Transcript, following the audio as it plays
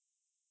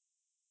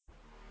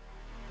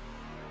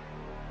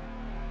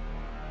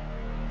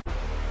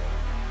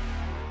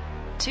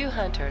2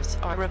 hunters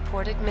are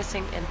reported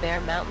missing in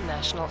Bear Mountain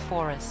National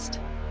Forest.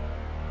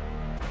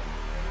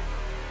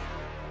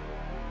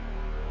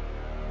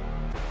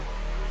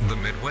 The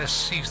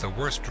Midwest sees the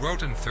worst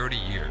drought in 30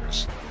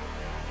 years.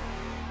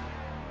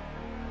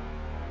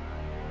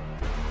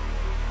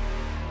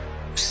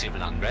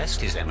 Civil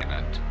unrest is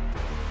imminent.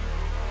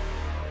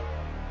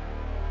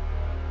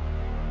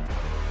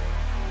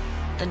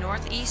 The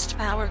Northeast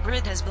power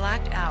grid has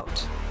blacked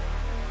out.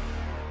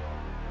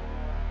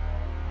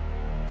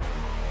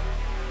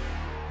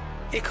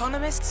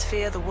 Economists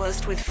fear the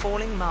worst with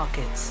falling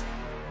markets.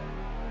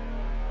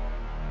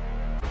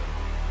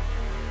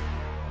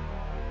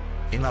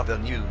 In other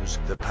news,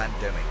 the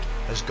pandemic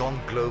has gone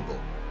global.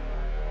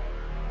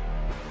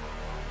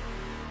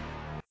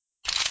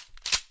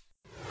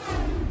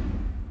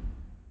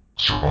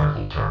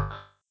 Survival Tech.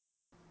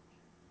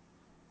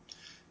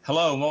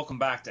 Hello and welcome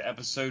back to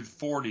episode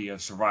 40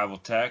 of Survival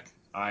Tech.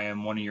 I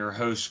am one of your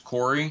hosts,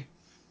 Corey,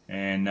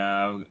 and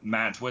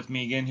Matt's with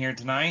me again here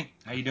tonight.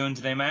 How you doing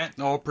today, Matt?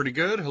 Oh, pretty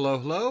good. Hello,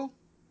 hello.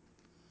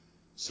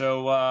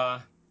 So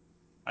I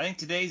think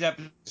today's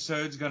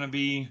episode is going to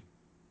be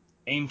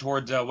aimed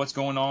towards what's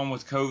going on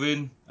with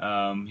COVID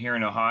here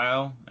in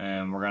Ohio,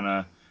 and we're going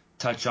to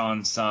touch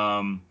on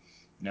some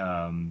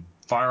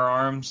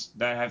firearms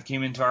that have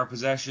came into our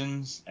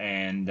possessions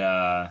and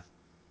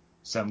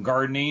some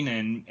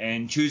gardening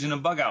and choosing a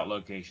bug out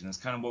location. That's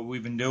kind of what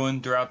we've been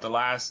doing throughout the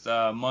last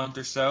month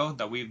or so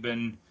that we've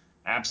been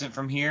absent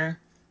from here.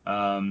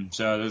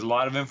 So there's a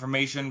lot of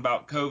information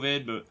about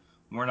COVID, but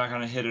we're not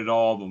going to hit it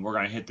all, but we're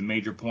going to hit the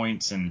major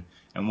points and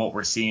what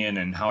we're seeing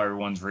and how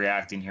everyone's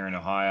reacting here in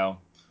Ohio.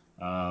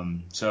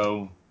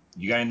 So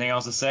you got anything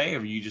else to say,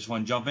 or you just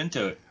want to jump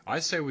into it?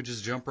 I say we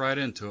just jump right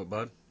into it,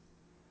 bud.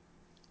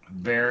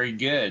 Very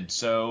good.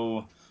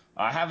 So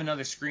I have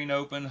another screen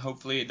open.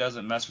 Hopefully it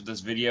doesn't mess with this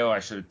video.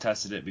 I should have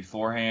tested it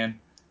beforehand.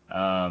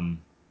 I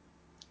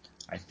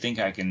think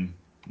I can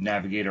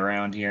navigate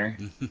around here.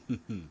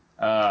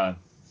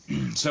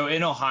 So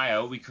in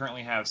Ohio, we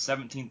currently have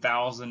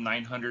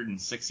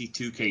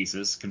 17,962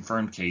 cases,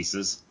 confirmed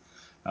cases,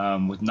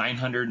 with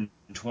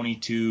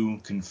 922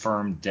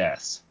 confirmed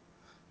deaths.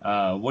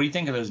 What do you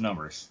think of those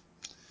numbers?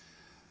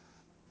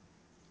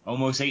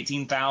 Almost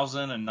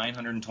 18,000 and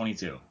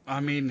 922.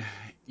 I mean,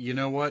 you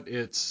know what?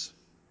 It's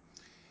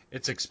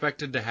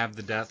expected to have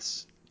the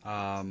deaths.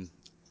 I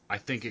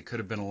think it could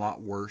have been a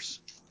lot worse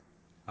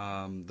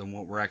than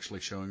what we're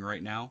actually showing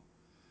right now.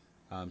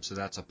 So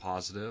that's a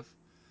positive.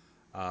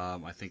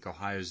 I think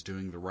Ohio's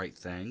doing the right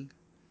thing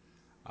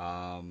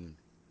for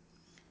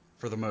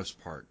the most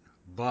part.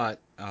 But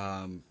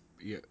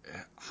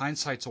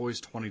hindsight's always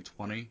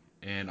 20/20,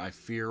 and I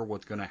fear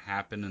what's going to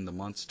happen in the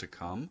months to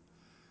come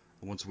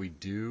once we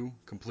do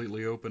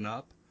completely open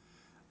up.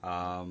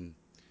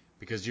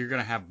 Because you're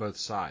going to have both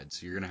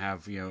sides. You're going to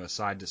have, a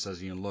side that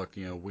says, look,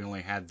 we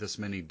only had this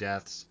many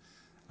deaths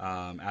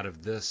out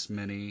of this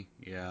many.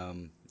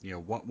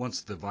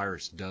 Once the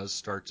virus does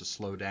start to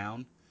slow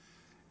down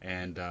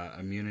and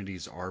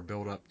immunities are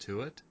built up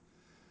to it,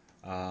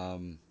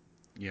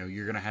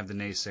 you're going to have the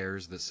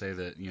naysayers that say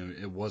that,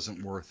 it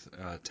wasn't worth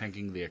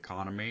tanking the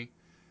economy.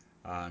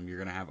 You're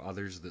going to have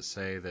others that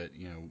say that,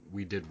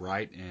 we did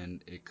right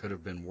and it could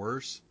have been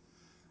worse.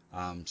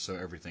 So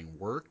everything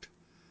worked.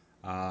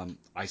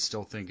 I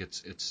still think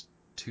it's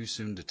too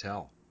soon to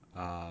tell.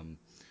 I'm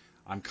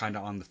kind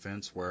of on the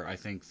fence where I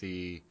think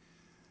there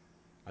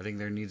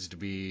needs to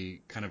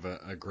be kind of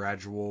a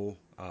gradual,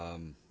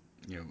 kind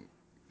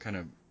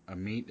of a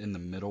meet in the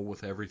middle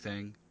with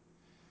everything,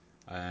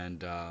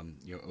 and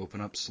open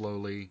up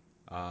slowly.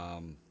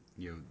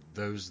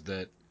 Those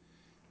that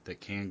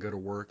can go to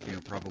work,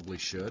 probably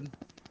should,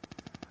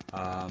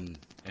 and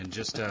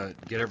just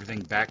get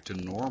everything back to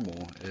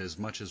normal as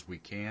much as we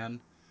can.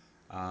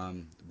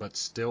 But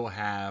still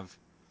have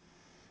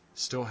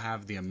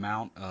the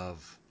amount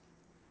of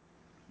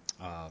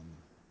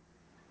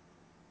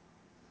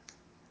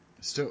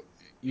still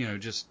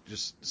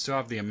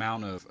have the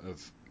amount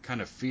of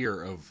kind of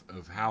fear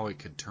of how it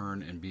could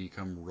turn and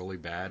become really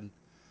bad.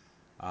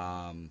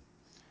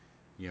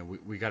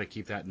 We got to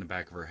keep that in the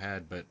back of our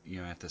head, but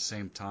at the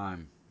same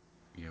time,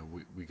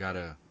 we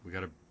gotta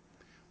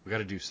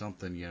do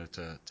something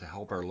to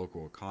help our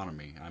local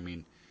economy. I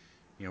mean,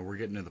 we're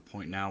getting to the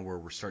point now where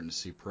we're starting to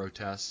see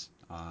protests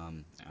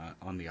on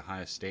the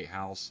Ohio State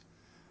House.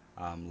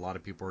 A lot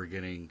of people are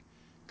getting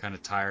kind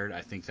of tired.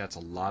 I think that's a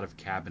lot of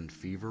cabin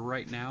fever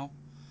right now.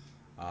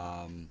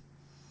 For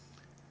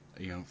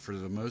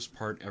the most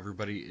part,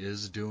 everybody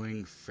is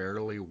doing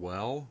fairly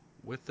well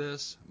with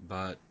this,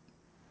 but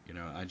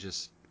I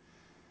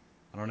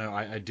don't know.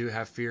 I do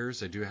have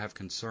fears. I do have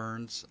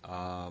concerns.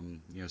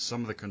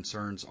 Some of the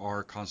concerns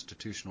are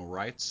constitutional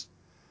rights.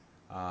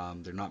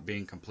 They're not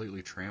being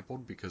completely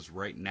trampled because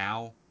right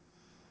now,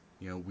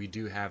 we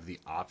do have the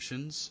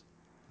options,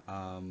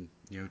 to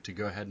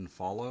go ahead and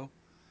follow.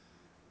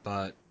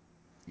 But,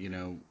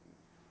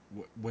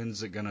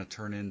 when's it going to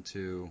turn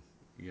into,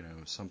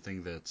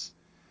 something that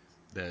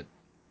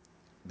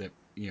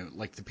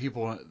like the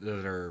people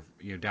that are,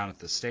 down at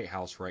the State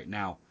House right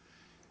now,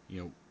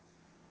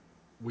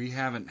 we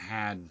haven't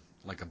had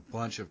like a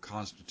bunch of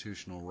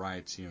constitutional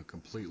rights,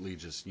 completely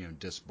just,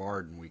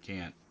 disbarred, and we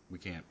can't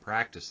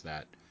practice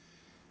that.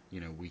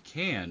 We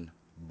can,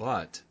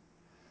 but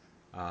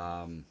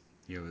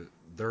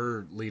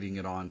they're leading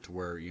it on to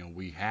where,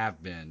 we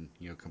have been,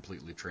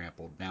 completely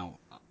trampled. Now,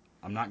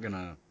 I'm not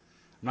gonna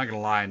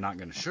lie, I'm not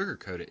gonna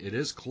sugarcoat it. It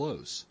is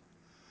close.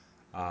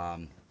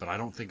 But I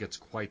don't think it's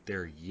quite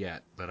there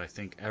yet. But I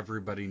think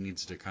everybody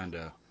needs to kind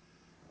of,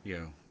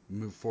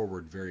 move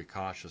forward very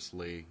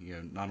cautiously,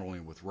 not only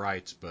with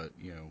rights, but,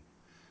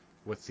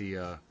 with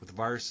the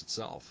virus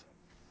itself.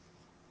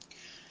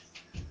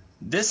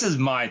 This is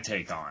my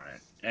take on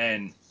it.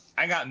 And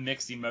I got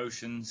mixed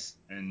emotions,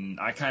 and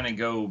I kind of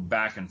go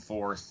back and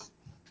forth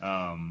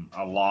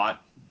a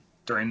lot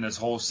during this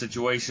whole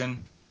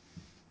situation.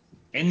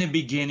 In the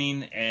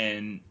beginning,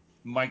 and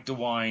Mike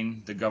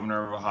DeWine, the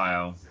governor of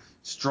Ohio,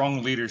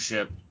 strong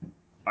leadership,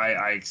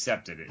 I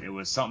accepted it. It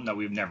was something that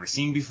we've never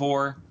seen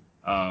before.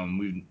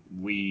 The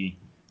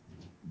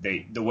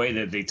way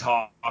that they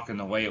talk and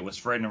the way it was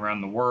spreading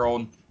around the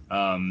world,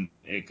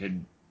 it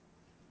could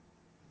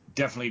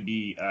definitely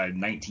be a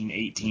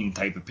 1918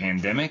 type of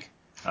pandemic.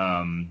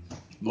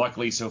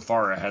 Luckily, so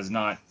far, it has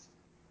not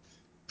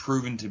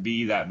proven to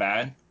be that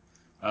bad.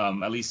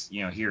 At least,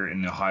 here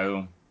in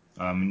Ohio.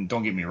 And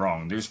don't get me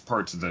wrong, there's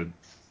parts of the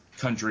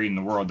country and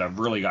the world that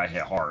really got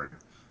hit hard.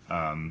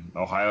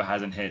 Ohio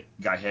hasn't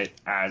got hit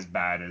as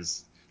bad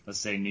as, let's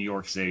say, New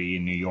York City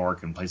and New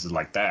York and places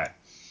like that.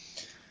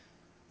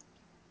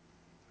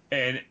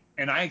 And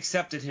I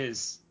accepted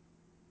his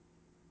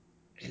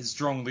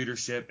strong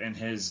leadership and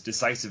his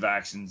decisive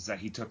actions that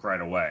he took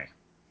right away.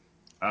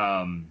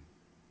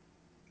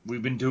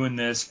 We've been doing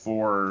this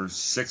for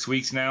 6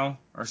 weeks now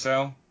or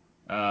so.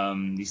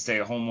 These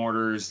stay-at-home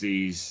orders,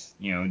 these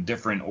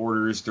different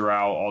orders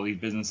throughout, all these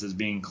businesses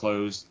being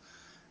closed.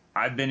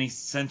 I've been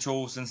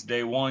essential since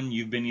day one.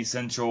 You've been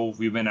essential.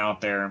 We've been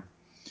out there.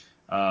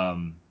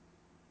 But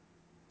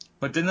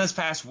then this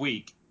past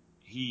week,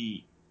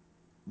 he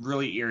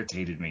really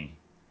irritated me.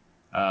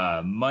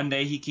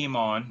 Monday he came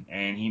on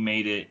and he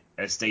made it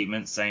a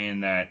statement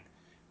saying that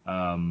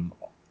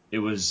it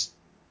was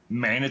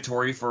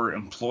mandatory for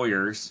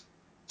employers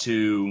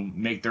to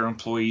make their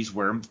employees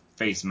wear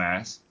face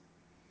masks.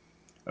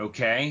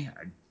 Okay,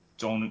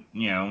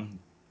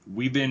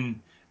 we've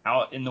been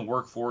out in the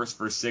workforce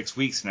for 6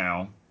 weeks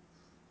now.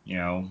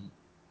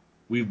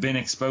 We've been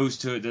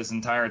exposed to it this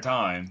entire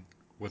time.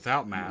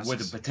 Without masks. With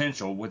the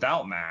potential,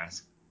 without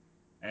masks.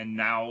 And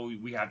now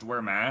we have to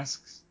wear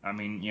masks. I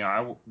mean,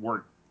 I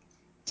work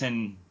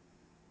 10,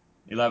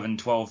 11,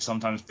 12,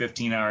 sometimes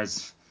 15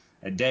 hours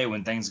a day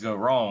when things go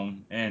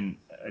wrong in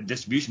a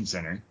distribution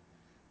center.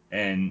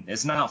 And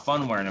it's not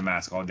fun wearing a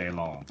mask all day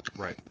long.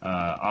 Right.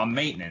 On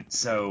maintenance.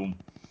 So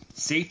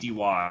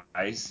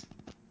safety-wise,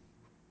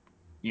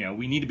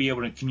 we need to be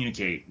able to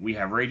communicate. We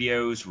have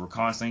radios. We're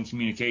constantly in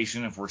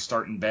communication if we're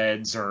starting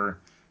beds or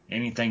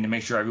anything to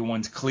make sure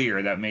everyone's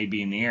clear that may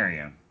be in the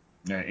area.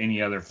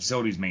 Any other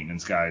facilities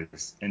maintenance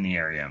guys in the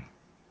area.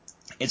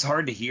 It's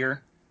hard to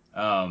hear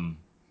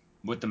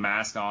with the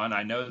mask on.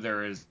 I know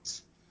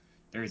there's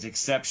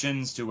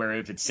exceptions to where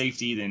if it's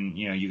safety, then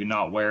you can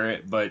not wear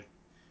it, but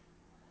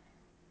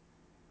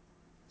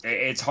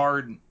it's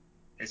hard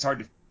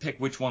to pick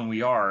which one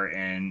we are,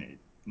 and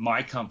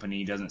my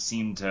company doesn't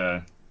seem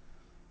to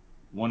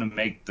want to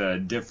make the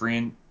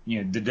difference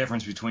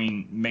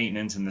between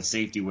maintenance and the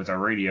safety with our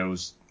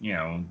radios,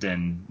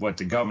 than what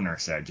the governor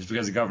said. Just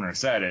because the governor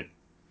said it,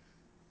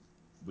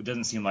 it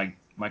doesn't seem like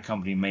my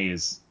company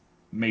is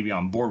maybe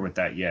on board with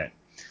that yet.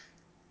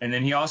 And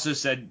then he also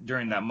said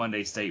during that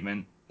Monday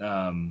statement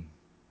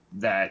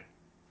that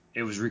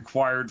it was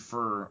required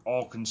for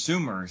all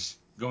consumers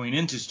going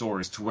into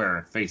stores to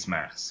wear face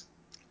masks.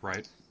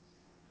 Right.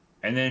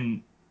 And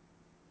then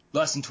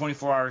less than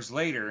 24 hours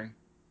later,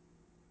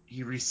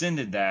 he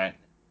rescinded that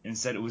and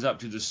said it was up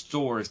to the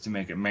stores to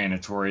make it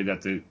mandatory,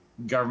 that the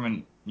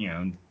government,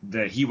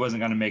 that he wasn't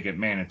going to make it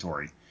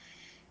mandatory.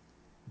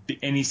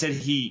 And he said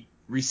he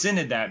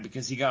rescinded that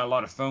because he got a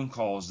lot of phone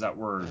calls that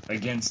were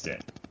against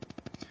it.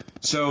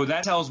 So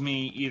that tells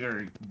me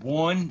either,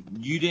 one,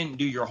 you didn't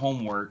do your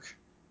homework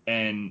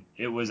and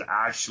it was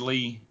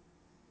actually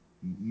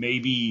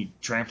maybe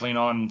trampling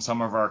on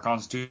some of our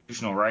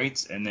constitutional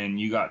rights, and then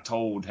you got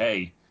told,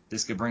 hey,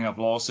 this could bring up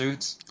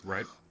lawsuits.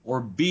 Right.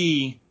 Or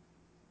B,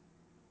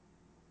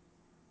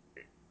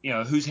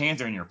 whose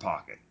hands are in your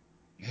pocket?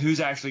 Who's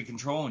actually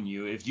controlling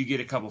you if you get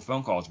a couple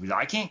phone calls? Because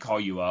I can't call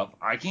you up.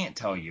 I can't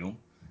tell you.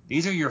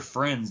 These are your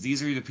friends.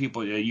 These are the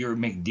people that you're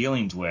making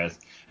dealings with,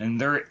 and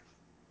they're,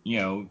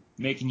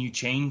 making you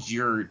change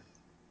your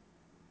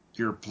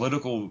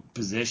political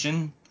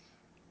position.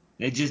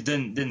 It just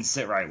didn't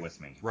sit right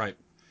with me. Right.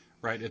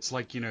 It's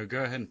like,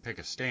 go ahead and pick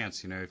a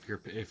stance.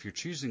 If you're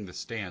choosing the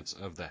stance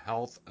of the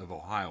health of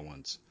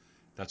Ohioans,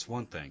 that's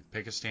one thing.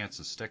 Pick a stance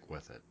and stick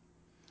with it.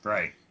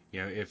 Right.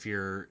 If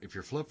you're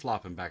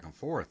flip-flopping back and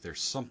forth,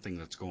 there's something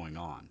that's going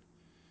on.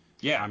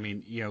 Yeah. I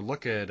mean,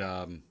 look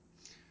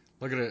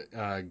Look at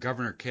it,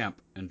 Governor Kemp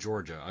in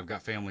Georgia. I've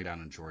got family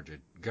down in Georgia.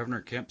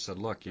 Governor Kemp said,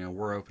 look,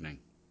 we're opening.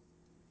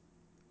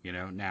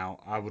 Now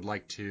I would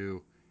like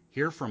to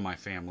hear from my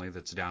family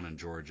that's down in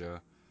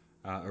Georgia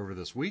over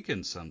this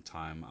weekend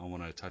sometime. I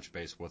want to touch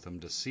base with them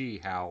to see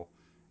how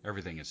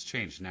everything has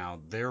changed. Now,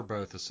 they're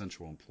both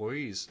essential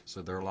employees,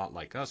 so they're a lot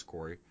like us,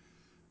 Corey,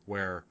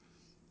 where,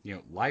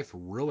 life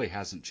really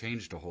hasn't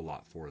changed a whole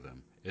lot for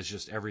them. It's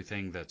just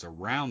everything that's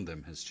around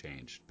them has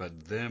changed, but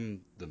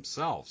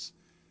themselves,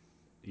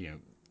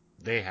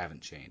 they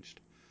haven't changed.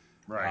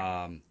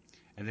 Right.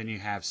 And then you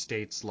have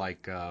states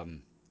like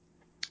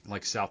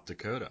South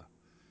Dakota,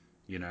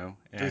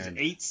 There's and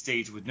 8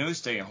 states with no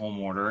stay-at-home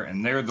order,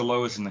 and they're the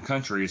lowest in the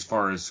country as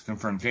far as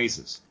confirmed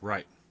cases.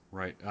 right.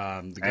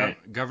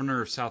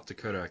 Governor of South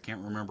Dakota, I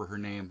can't remember her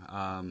name.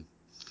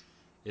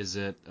 Is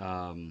it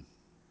Nome?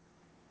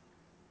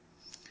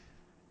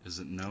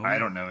 I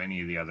don't know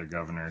any of the other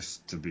governors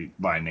to be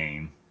by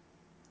name.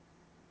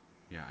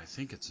 Yeah, I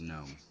think it's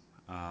Nome.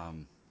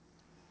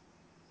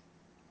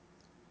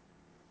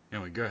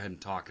 Anyway, go ahead and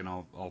talk, and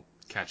I'll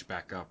catch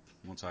back up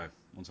once I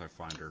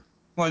find her.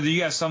 Well,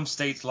 you have some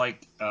states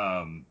like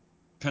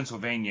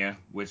Pennsylvania,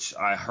 which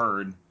I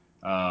heard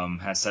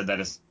has said that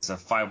it's a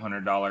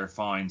 $500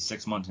 fine,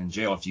 6 months in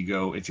jail if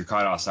you're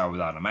caught outside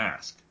without a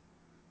mask.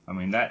 I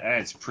mean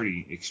that's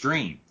pretty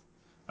extreme.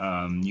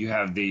 You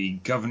have the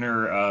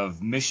governor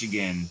of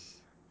Michigan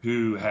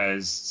who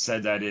has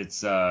said that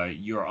it's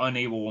you're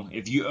unable,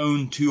 if you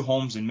own 2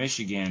 homes in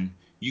Michigan,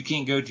 you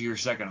can't go to your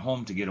second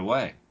home to get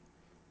away.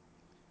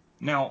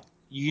 Now,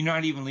 you're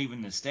not even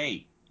leaving the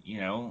state,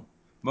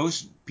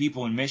 Most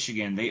people in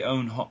Michigan, they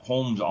own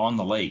homes on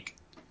the lake.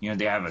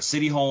 They have a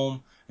city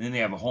home, and then they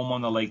have a home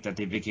on the lake that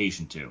they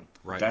vacation to.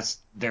 Right. That's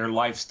their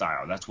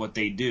lifestyle. That's what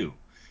they do.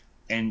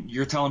 And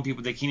you're telling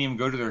people they can't even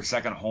go to their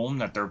second home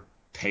that they're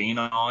paying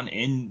on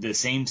in the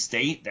same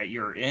state that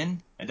you're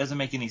in? It doesn't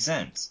make any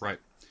sense. Right.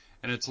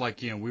 And it's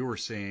like, we were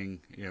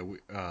seeing,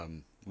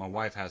 my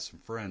wife has some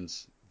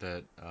friends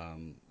that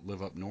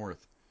live up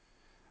north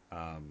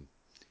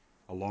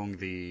along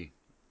the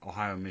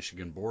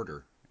Ohio-Michigan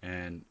border.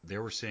 And they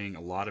were seeing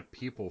a lot of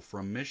people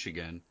from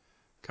Michigan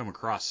come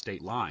across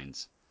state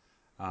lines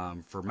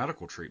for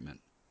medical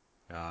treatment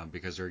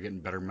because they're getting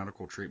better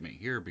medical treatment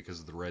here because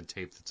of the red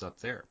tape that's up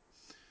there.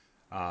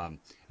 And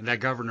that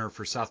governor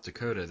for South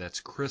Dakota,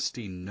 that's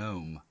Kristi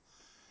Noem.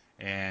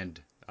 And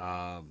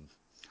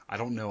I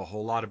don't know a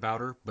whole lot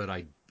about her, but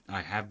I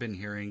have been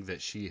hearing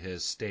that she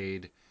has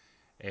stayed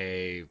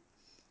a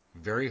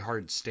very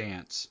hard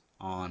stance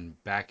on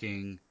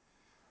backing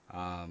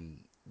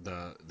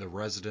the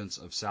residents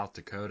of South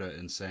Dakota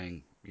and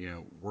saying,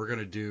 we're going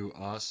to do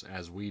us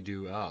as we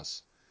do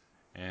us.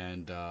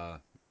 And, I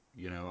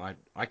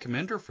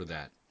commend her for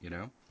that,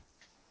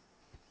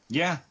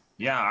 Yeah,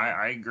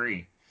 I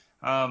agree.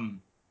 I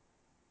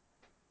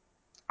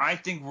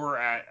think we're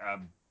at a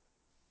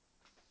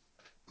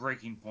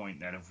breaking point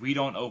that if we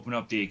don't open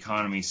up the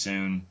economy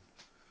soon,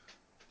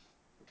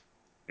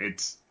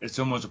 it's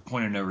almost a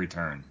point of no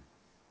return.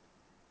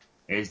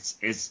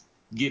 It's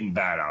getting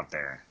bad out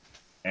there.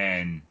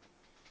 And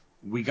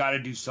we got to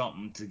do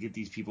something to get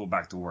these people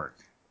back to work.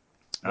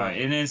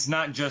 Right. And it's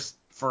not just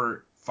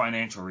for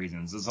financial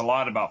reasons. It's a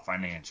lot about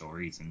financial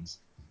reasons.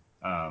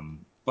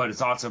 But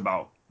it's also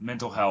about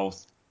mental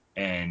health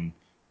and,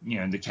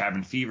 the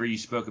cabin fever you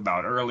spoke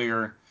about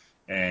earlier.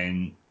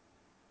 And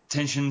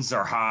tensions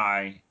are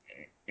high.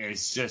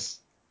 It's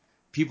just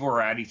people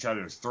are at each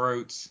other's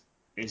throats.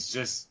 It's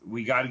just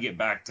we got to get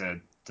back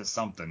to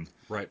something.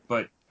 Right.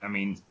 But, I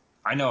mean,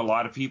 I know a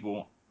lot of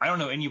people. I don't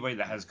know anybody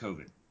that has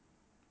COVID.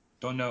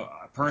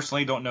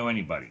 Personally don't know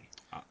anybody.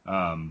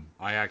 I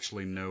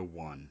actually know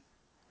one.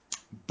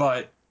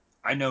 But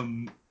I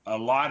know a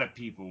lot of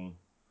people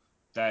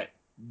that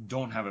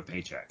don't have a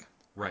paycheck.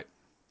 Right.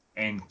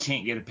 And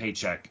can't get a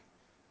paycheck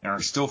and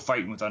are still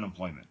fighting with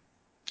unemployment.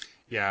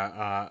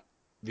 Yeah,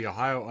 the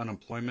Ohio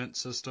unemployment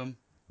system,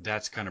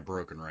 that's kind of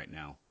broken right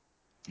now.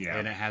 Yeah.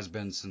 And it has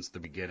been since the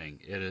beginning.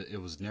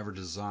 It was never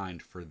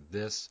designed for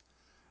this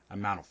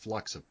amount of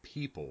flux of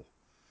people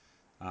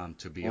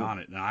to be on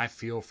it. And I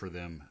feel for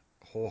them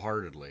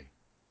wholeheartedly.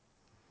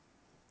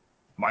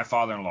 My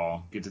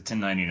father-in-law gets a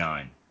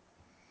 1099,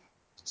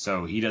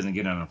 so he doesn't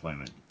get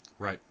unemployment.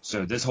 Right.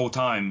 So this whole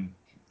time,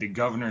 the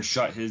governor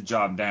shut his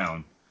job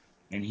down,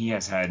 and he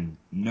has had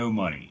no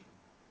money.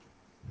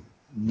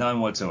 None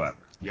whatsoever.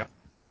 Yep.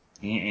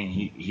 And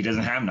he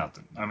doesn't have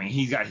nothing. I mean,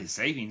 he's got his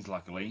savings,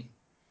 luckily,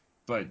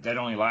 but that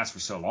only lasts for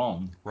so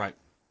long. Right.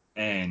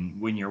 And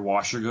when your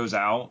washer goes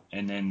out,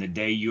 and then the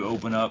day you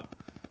open up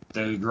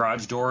the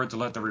garage door to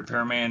let the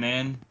repairman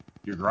in,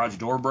 your garage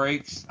door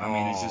breaks. I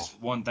mean, it's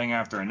just one thing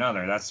after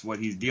another. That's what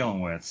he's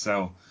dealing with.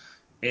 So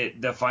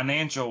the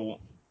financial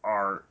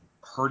are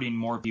hurting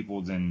more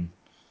people than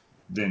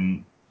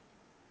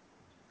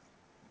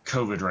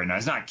COVID right now.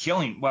 It's not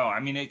killing. Well, I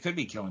mean, it could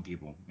be killing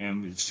people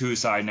and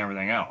suicide and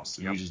everything else.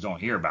 Yep. We just don't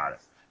hear about it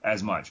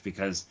as much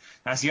because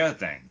that's the other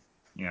thing.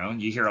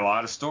 You hear a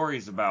lot of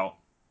stories about,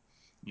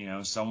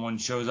 someone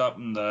shows up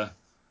in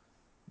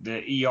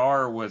the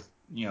ER with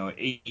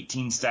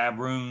 18 stab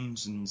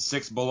wounds and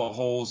 6 bullet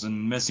holes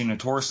and missing a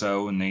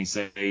torso, and they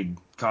say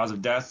cause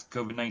of death,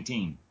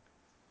 COVID-19.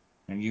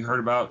 Have you heard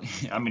about?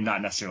 I mean,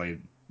 not necessarily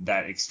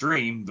that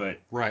extreme, but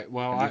right.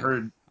 Well, have you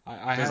heard?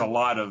 I there's have, a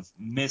lot of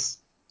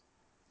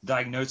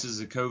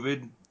misdiagnoses of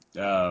COVID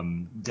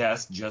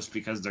deaths just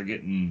because they're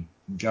getting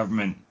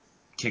government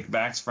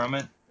kickbacks from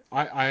it.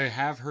 I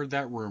have heard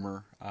that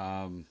rumor.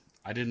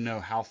 I didn't know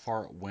how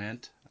far it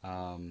went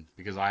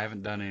because I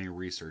haven't done any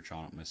research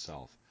on it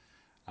myself.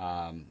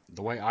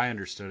 The way I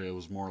understood it, it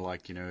was more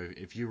like,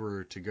 if you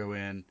were to go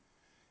in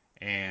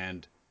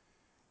and,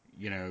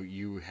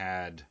 you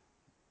had,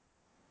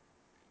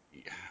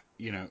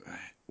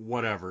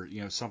 whatever,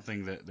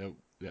 something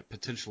that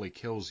potentially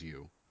kills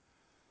you.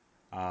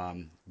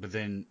 But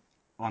then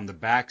on the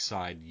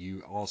backside,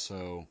 you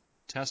also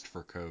test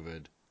for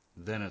COVID,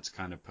 then it's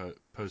kind of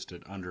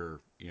posted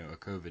under, a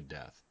COVID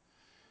death.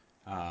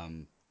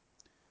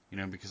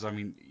 Because, I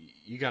mean,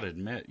 you got to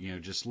admit,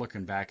 just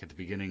looking back at the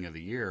beginning of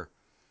the year,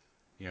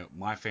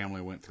 my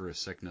family went through a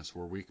sickness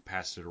where we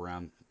passed it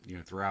around,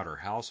 throughout our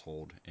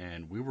household,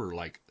 and we were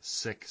like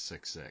sick.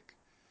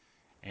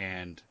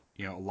 And,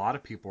 a lot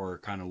of people are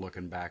kind of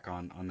looking back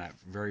on that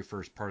very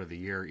first part of the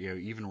year,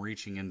 even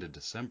reaching into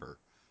December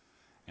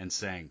and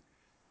saying,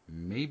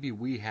 maybe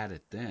we had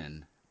it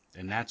then,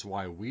 and that's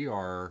why we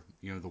are,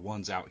 the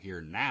ones out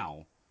here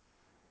now,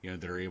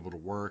 that are able to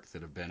work,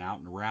 that have been out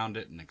and around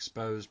it and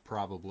exposed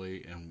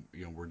probably, and,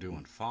 we're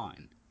doing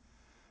fine.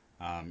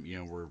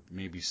 We're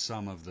maybe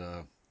some of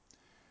the,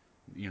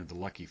 the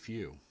lucky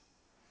few.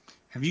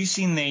 Have you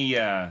seen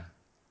the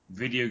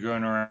video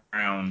going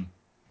around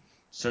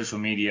social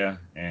media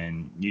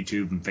and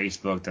YouTube and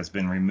Facebook that's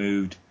been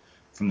removed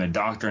from the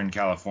doctor in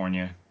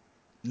California?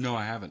 No,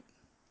 I haven't.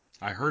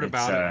 I heard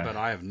about it, but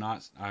I have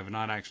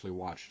not actually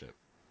watched it.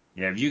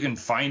 Yeah, if you can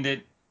find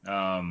it,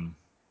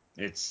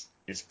 it's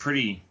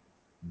pretty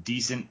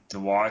decent to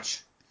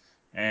watch.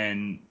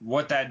 And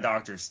what that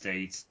doctor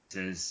states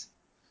is,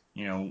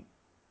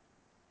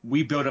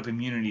 we build up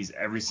immunities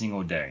every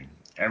single day.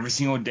 Every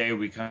single day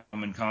we come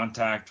in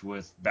contact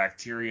with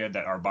bacteria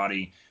that our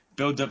body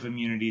builds up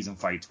immunities and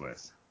fights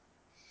with.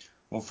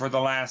 Well, for the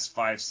last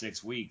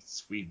 5-6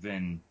 weeks, we've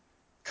been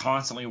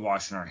constantly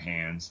washing our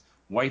hands,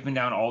 wiping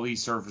down all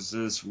these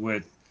surfaces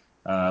with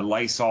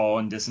Lysol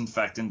and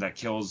disinfectant that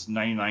kills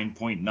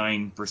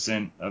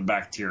 99.9% of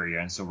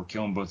bacteria. So we're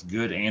killing both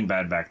good and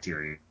bad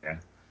bacteria.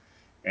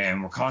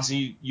 And we're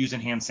constantly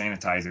using hand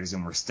sanitizers,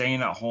 and we're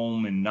staying at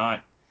home and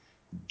not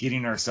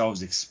getting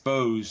ourselves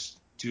exposed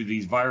to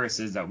these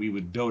viruses that we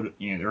would build,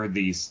 or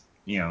these,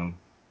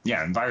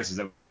 viruses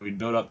that we'd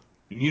build up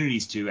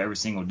immunities to every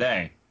single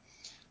day.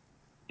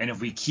 And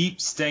if we keep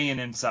staying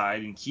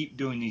inside and keep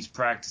doing these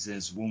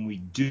practices, when we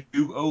do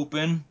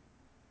open,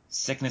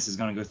 sickness is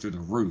going to go through the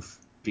roof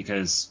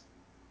because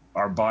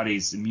our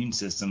body's immune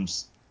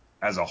systems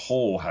as a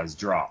whole has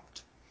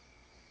dropped.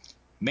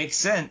 Makes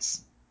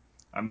sense.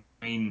 I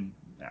mean,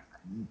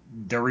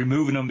 they're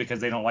removing him because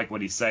they don't like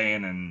what he's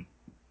saying, and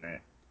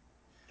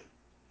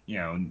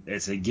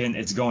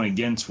it's going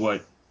against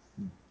what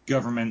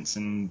governments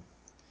and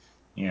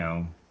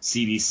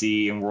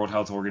CDC and World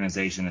Health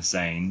Organization is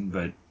saying,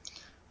 but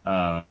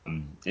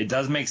it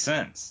does make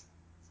sense.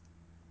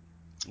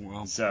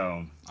 Well,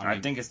 so I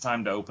think it's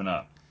time to open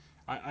up.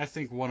 I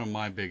think one of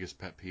my biggest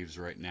pet peeves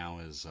right now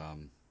is,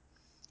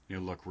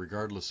 look,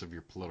 regardless of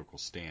your political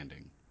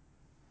standing,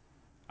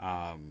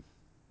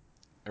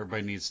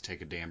 everybody needs to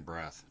take a damn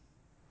breath.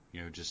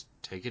 Just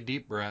take a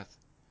deep breath,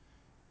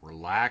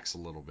 relax a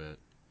little bit,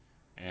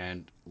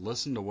 and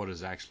listen to what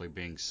is actually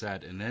being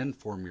said, and then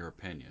form your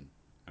opinion,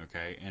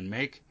 okay? And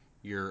make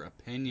your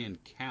opinion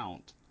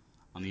count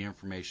on the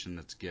information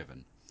that's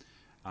given.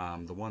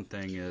 The one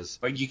thing is,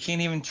 but you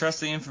can't even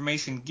trust the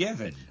information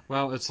given.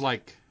 Well, it's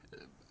like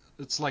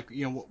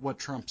what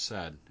Trump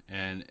said,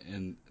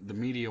 and the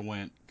media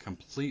went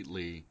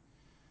completely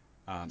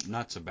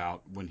nuts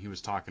about when he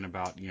was talking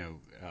about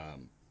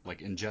like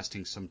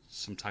ingesting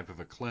some type of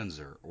a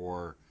cleanser,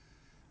 or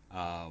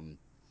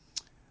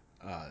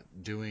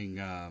doing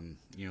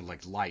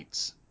like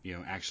lights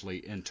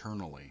actually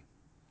internally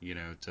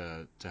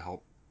to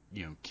help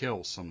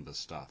kill some of the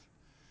stuff.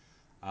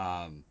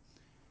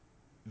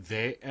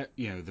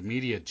 The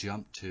media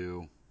jumped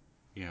to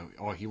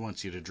oh, he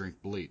wants you to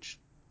drink bleach.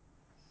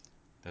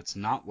 That's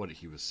not what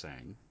he was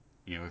saying.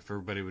 If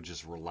everybody would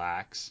just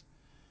relax,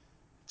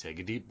 take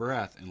a deep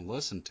breath, and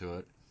listen to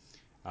it,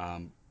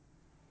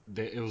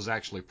 it was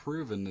actually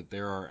proven that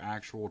there are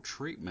actual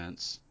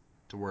treatments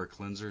to where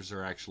cleansers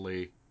are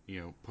actually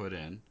put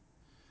in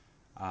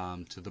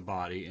to the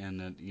body, and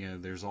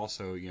that there's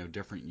also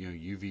different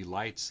UV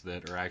lights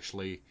that are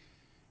actually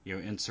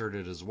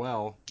inserted as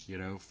well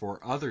for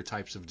other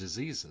types of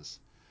diseases.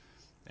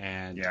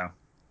 And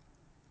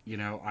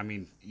I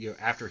mean,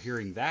 after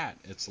hearing that,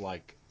 it's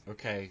like,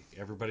 okay,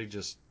 everybody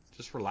just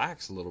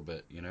relax a little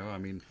bit. I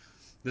mean,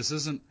 this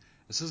isn't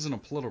a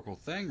political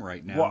thing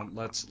right now. Well,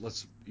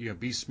 let's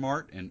be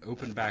smart and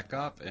open back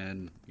up.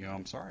 And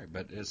I'm sorry,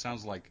 but it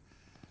sounds like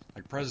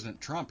President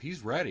Trump,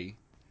 he's ready.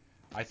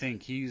 I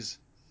think he's,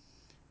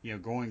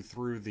 going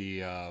through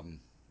the,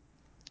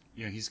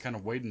 he's kind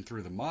of wading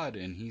through the mud,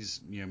 and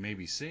he's,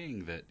 maybe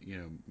seeing that,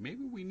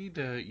 maybe we need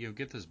to,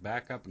 get this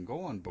back up and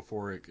going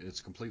before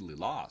it's completely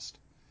lost.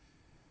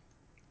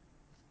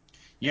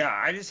 Yeah,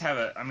 I just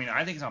have I mean,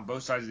 I think it's on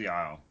both sides of the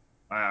aisle.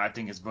 I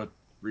think it's both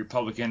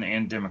Republican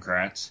and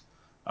Democrats.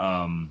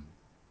 I'm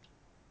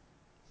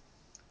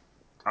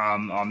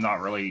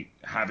not really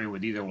happy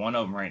with either one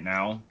of them right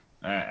now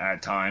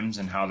at times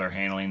and how they're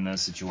handling the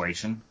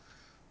situation.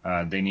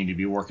 They need to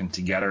be working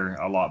together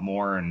a lot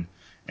more and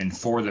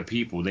for the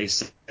people. They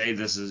say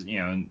this is,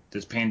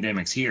 this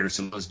pandemic's here,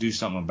 so let's do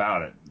something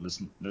about it.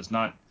 Let's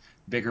not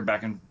bicker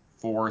back and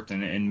forth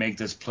and make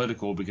this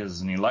political because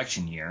it's an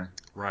election year.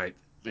 Right.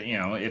 But,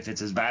 if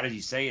it's as bad as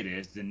you say it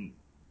is, then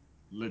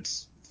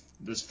let's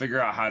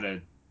figure out how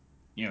to,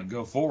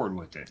 go forward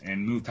with it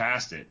and move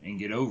past it and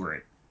get over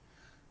it.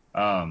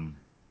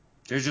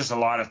 There's just a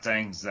lot of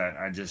things that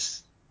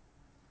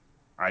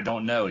I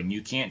don't know, and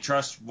you can't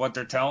trust what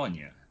they're telling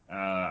you.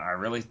 I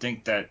really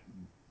think that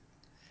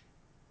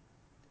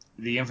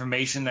the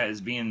information that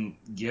is being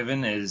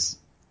given is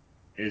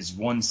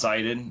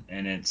one-sided,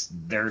 and it's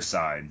their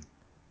side,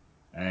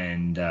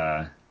 and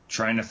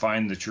trying to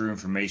find the true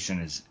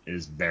information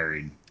is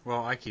buried.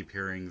 Well, I keep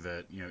hearing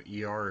that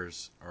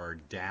ERs are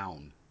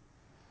down.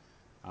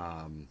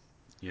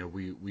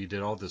 We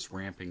did all this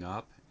ramping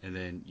up, and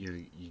then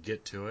you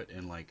get to it,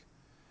 and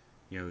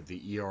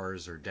the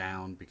ERs are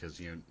down because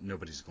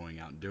nobody's going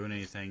out and doing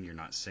anything. You're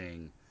not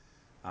seeing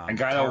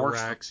car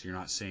wrecks. You're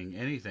not seeing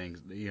anything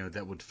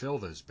that would fill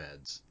those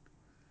beds.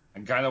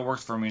 A guy that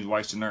works for me, his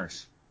wife's a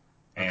nurse,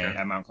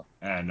 and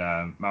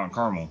at Mount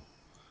Carmel,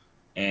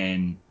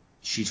 and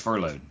she's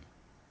furloughed.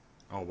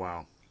 Oh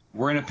wow!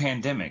 We're in a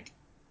pandemic,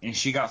 and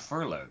she got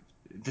furloughed.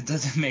 That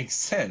doesn't make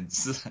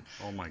sense.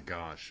 Oh my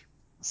gosh!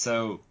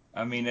 So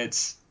I mean,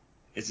 it's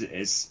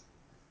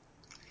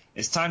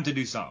time to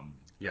do something.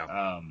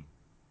 Yeah.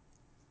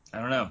 I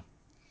don't know.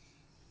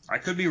 I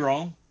could be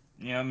wrong.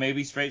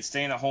 Maybe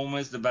staying at home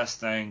is the best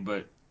thing,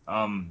 but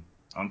I'm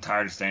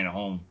tired of staying at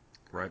home.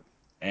 Right.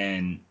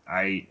 And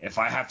if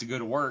I have to go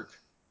to work,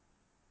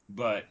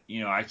 but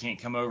I can't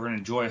come over and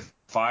enjoy a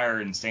fire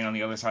and stand on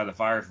the other side of the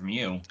fire from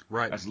you.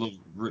 Right. That's a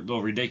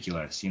little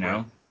ridiculous,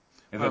 Right.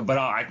 But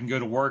I can go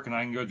to work and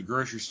I can go to the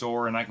grocery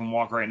store and I can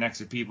walk right next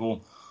to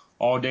people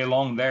all day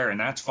long there, and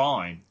that's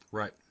fine.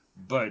 Right.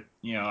 But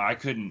I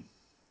couldn't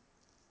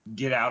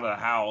get out of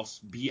the house,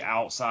 be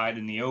outside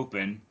in the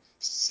open,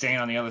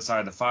 stand on the other side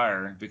of the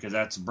fire, because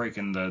that's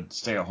breaking the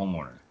stay-at-home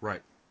order.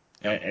 Right.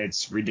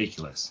 It's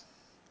ridiculous.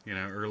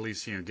 Or at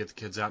least get the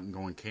kids out and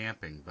going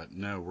camping. But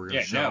no, we're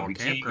going to shut all we campgrounds.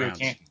 Can't go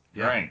camping.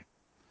 Yeah. Right.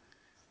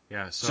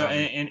 Yeah. So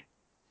and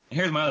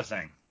here's my other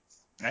thing.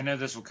 I know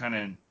this will kind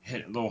of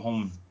hit a little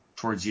home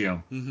towards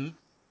you. Mm-hmm.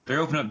 They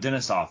open up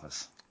dentist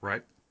office.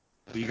 Right.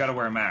 But you got to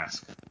wear a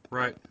mask.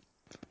 Right.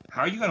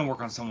 How are you going to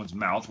work on someone's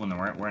mouth when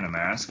they're wearing a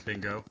mask?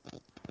 Bingo.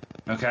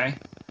 Okay.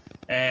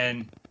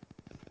 And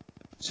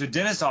so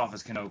dentist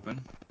office can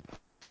open,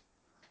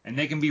 and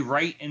they can be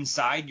right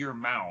inside your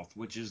mouth,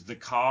 which is the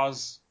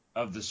cause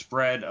of the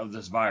spread of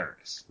this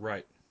virus.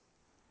 Right.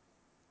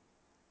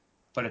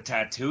 But a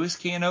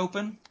tattooist can't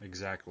open?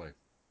 Exactly.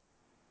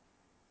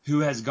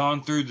 Who has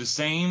gone through the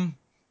same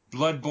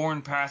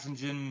bloodborne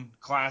pathogen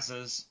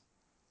classes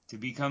to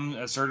become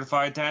a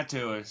certified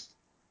tattooist,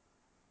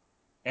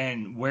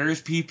 and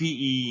wears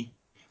PPE,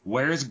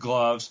 wears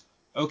gloves.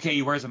 Okay,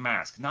 he wears a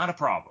mask. Not a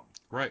problem.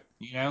 Right.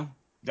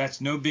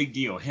 That's no big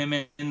deal. Him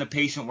and the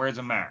patient wears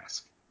a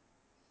mask.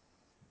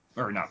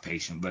 Or not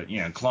patient, but,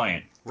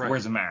 client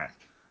wears a mask.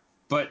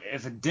 But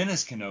if a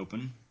dentist can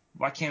open,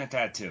 why can't a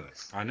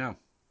tattooist? I know.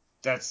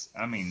 It's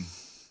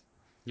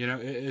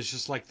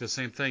just like the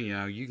same thing.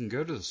 You can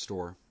go to the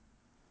store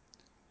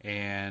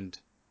and,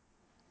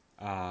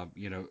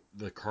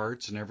 the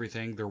carts and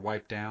everything, they're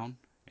wiped down.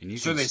 And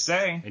so they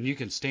say. And you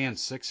can stand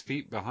 6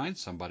 feet behind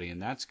somebody,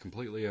 and that's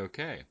completely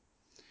okay.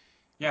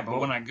 Yeah, but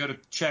when I go to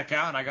check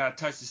out, I got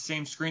to touch the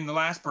same screen the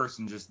last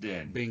person just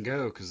did.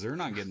 Bingo, because they're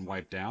not getting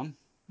wiped down.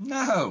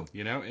 No.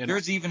 And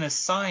there's even a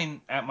sign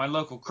at my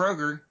local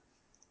Kroger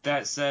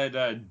that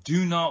said,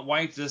 do not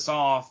wipe this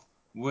off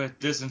with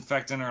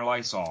disinfectant or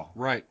Lysol.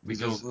 Right.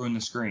 Because it'll ruin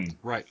the screen.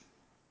 Right.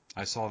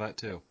 I saw that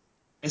too.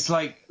 It's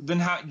like,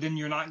 then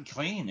you're not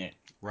cleaning it.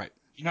 Right.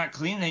 You're not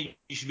cleaning it.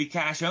 You should be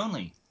cash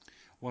only.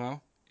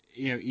 Well,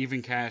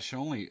 even cash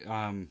only.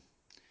 I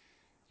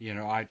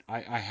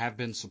have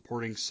been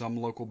supporting some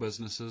local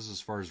businesses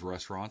as far as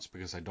restaurants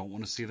because I don't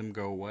want to see them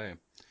go away.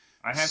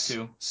 I have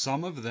to.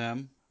 Some of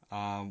them,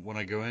 when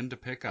I go in to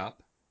pick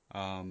up,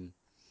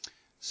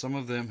 some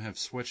of them have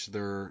switched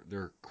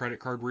their credit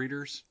card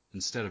readers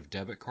instead of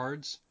debit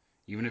cards.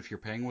 Even if you're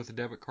paying with a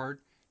debit card,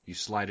 you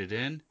slide it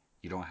in,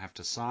 you don't have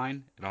to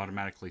sign, it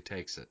automatically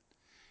takes it.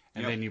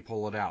 And then you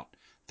pull it out.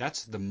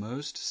 That's the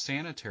most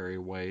sanitary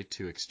way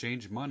to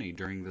exchange money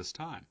during this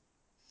time.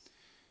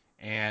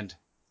 And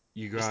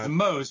it's the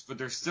most, but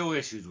there's still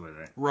issues with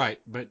it. Right,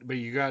 but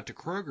you got to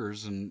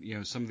Kroger's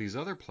and some of these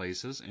other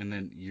places, and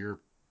then you're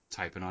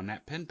typing on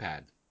that pen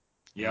pad.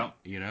 Yep.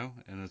 You know,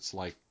 and it's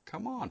like,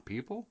 come on,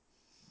 people.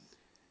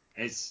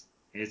 It's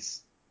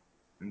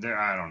there.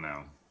 I don't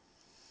know.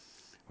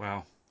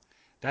 Well,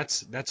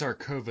 that's our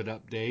COVID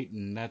update,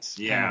 and that's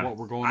kind Yeah. of what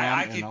we're going on.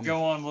 I could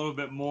go on a little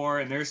bit more,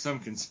 and there's some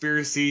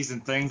conspiracies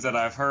and things that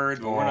I've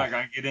heard, but we're not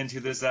going to get into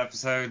this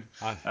episode.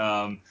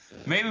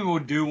 Maybe we'll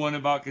do one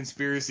about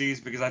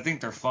conspiracies because I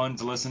think they're fun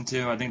to listen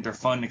to. I think they're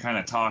fun to kind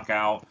of talk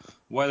out.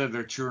 Whether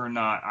they're true or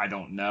not, I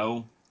don't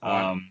know.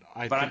 I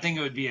think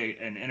it would be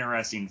an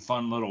interesting,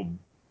 fun little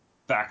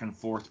back and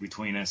forth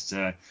between us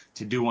to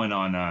do one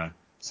on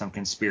some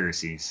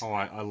conspiracies. Oh,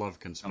 I love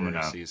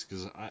conspiracies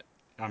because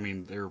I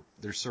mean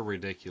they're so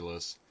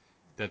ridiculous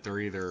that they're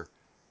either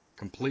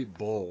complete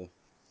bull.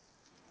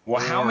 Well,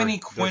 how many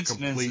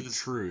coincidences complete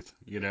truth,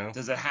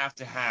 does it have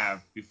to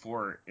have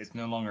before it's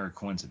no longer a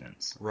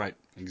coincidence? Right,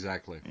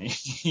 exactly.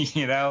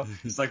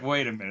 It's like,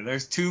 wait a minute,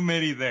 there's too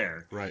many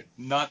there. Right.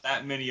 Not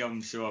that many of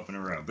them show up in a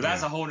row. But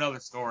that's a whole nother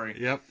story.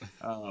 Yep.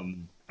 Well,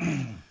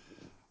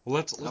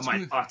 I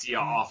might talk to you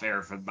off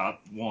air for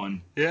about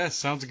one. Yeah,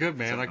 sounds good,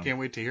 man. I can't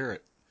wait to hear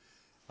it.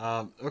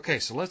 Okay,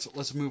 so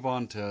let's move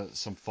on to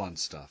some fun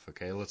stuff.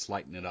 Okay, let's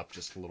lighten it up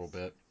just a little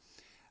bit.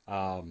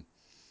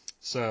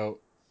 So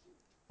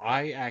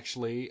I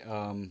actually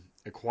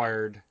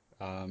acquired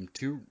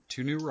two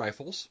new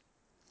rifles,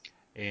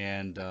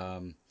 and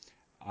I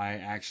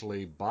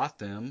actually bought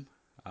them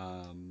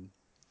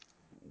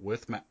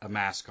with a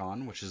mask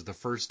on, which is the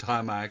first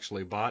time I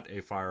actually bought a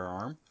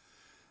firearm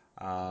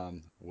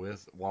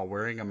while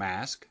wearing a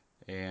mask,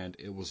 and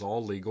it was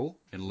all legal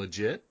and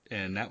legit,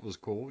 and that was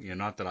cool.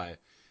 Not that I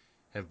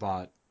have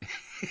bought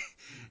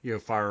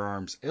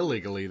firearms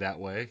illegally that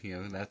way.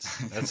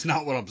 That's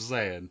not what I'm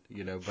saying.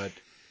 But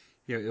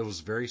it was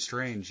very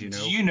strange.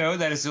 Do you know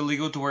that it's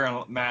illegal to wear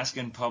a mask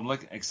in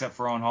public except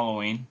for on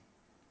Halloween?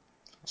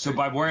 So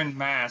by wearing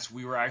masks,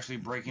 we were actually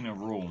breaking a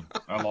rule,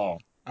 a law.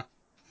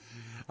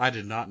 I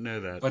did not know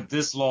that. But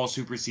this law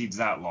supersedes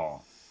that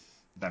law.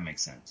 If that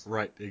makes sense.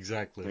 Right,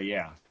 exactly. But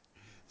yeah.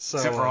 So,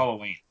 except for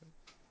Halloween.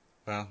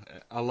 Well,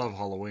 I love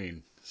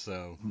Halloween,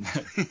 so.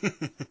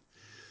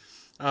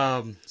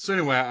 So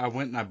anyway, I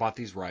went and I bought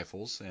these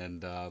rifles,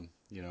 and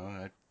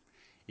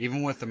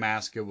even with the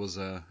mask, it was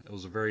a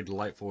very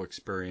delightful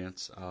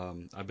experience.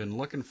 I've been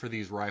looking for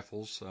these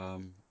rifles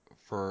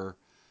for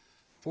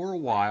a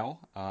while.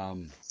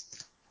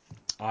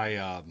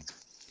 I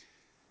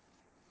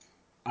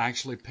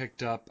actually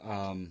picked up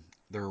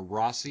their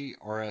Rossi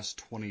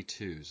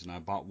RS-22s, and I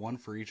bought one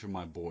for each of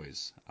my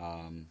boys.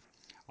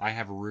 I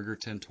have a Ruger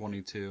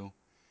 10/22.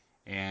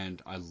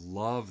 And I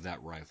love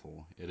that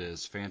rifle. It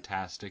is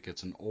fantastic.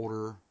 It's an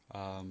older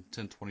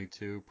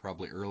 10/22,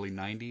 probably early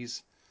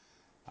 90s.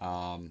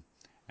 And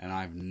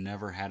I've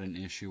never had an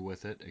issue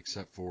with it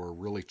except for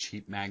really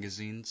cheap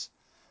magazines.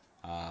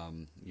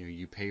 You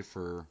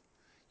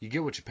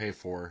get what you pay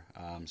for,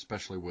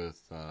 especially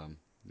with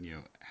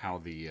how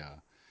the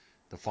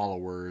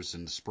followers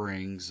and the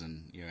springs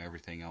and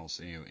everything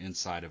else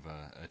inside of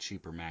a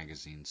cheaper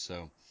magazine.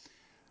 So,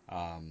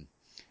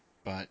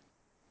 but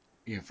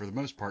for the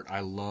most part, I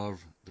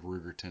love the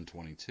Ruger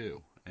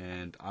 10/22,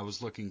 and I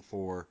was looking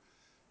for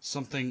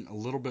something a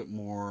little bit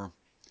more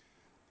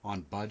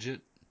on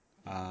budget,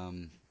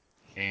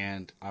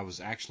 and I was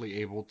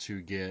actually able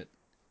to get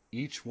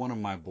each one of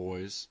my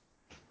boys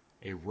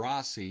a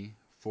Rossi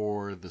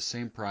for the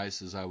same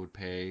price as I would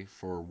pay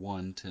for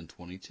one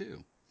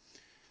 10/22.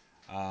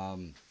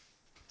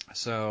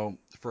 So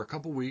for a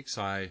couple weeks,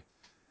 I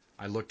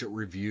looked at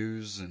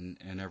reviews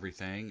and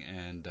everything,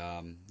 and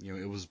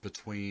it was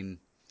between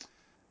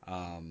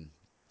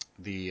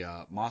the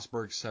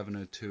Mossberg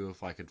 702,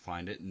 if I could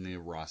find it, and the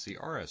Rossi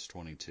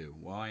RS-22.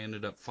 Well, I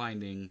ended up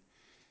finding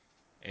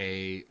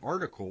a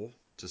article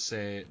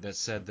that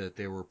said that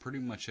they were pretty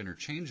much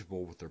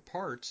interchangeable with their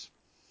parts,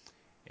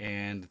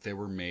 and they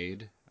were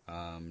made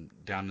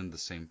down in the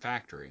same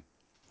factory.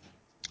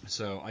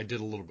 So I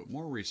did a little bit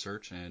more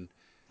research, and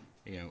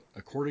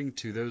according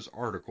to those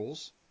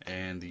articles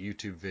and the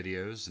YouTube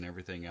videos and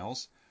everything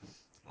else,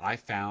 I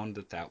found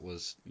that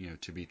was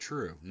to be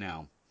true.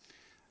 Now,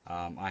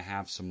 I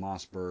have some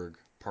Mossberg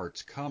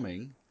parts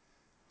coming,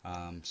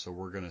 so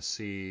we're going to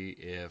see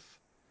if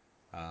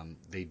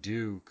they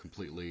do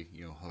completely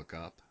hook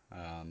up.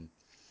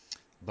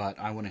 But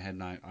I went ahead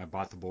and I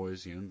bought the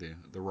boys the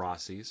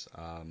Rossis.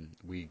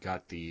 We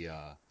got the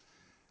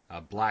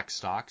black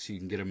stock, so you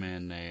can get them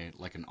in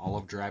an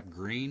olive drab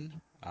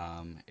green,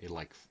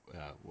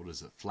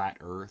 flat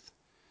earth,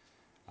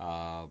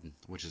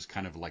 which is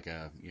kind of like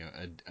a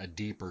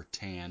deeper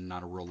tan,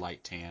 not a real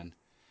light tan.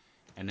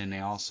 And then they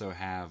also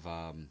have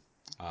a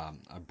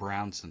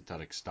brown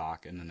synthetic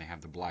stock, and then they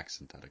have the black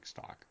synthetic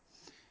stock.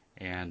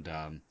 And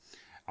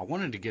I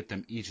wanted to get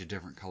them each a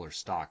different color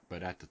stock,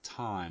 but at the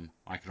time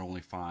I could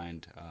only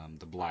find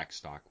the black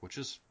stock, which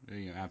is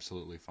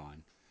absolutely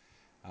fine.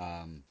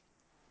 I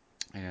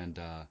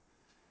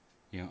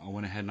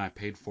went ahead and I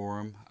paid for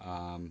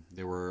them.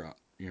 They were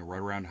right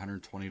around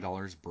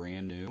 $120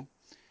 brand new.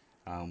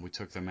 We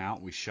took them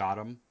out, we shot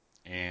them,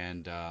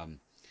 and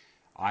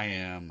I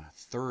am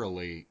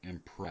thoroughly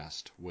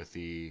impressed with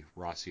the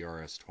Rossi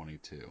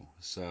RS-22.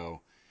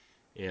 So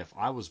if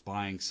I was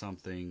buying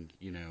something,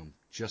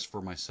 just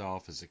for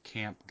myself as a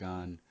camp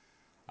gun,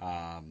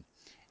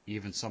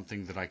 even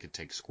something that I could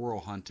take squirrel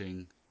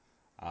hunting,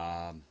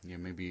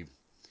 maybe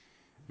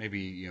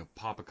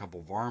pop a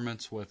couple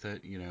varmints with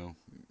it,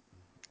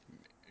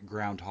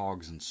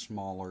 groundhogs and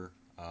smaller.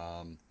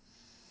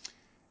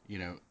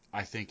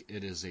 I think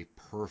it is a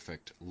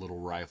perfect little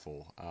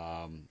rifle.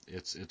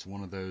 It's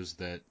one of those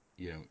that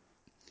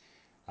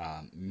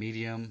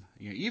medium,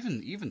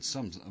 even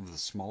some of the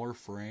smaller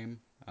frame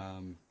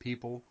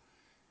people,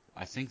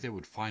 I think they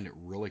would find it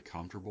really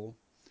comfortable.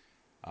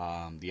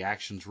 The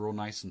action's real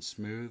nice and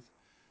smooth.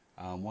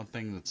 One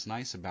thing that's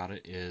nice about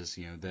it is,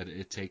 that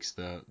it takes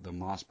the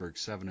Mossberg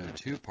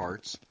 702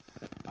 parts.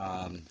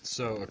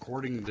 So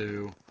according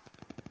to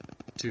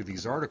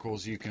these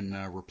articles, you can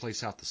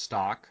replace out the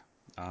stock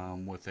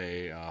with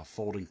a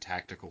folding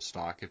tactical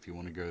stock if you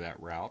want to go that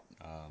route.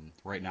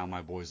 Right now,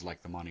 my boys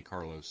like the Monte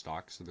Carlo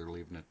stock, so they're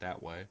leaving it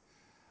that way.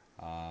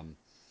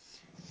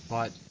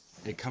 But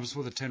it comes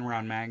with a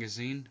 10-round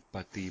magazine,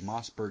 but the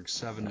Mossberg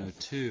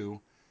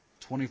 702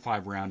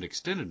 25-round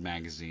extended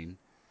magazine,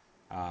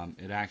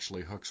 it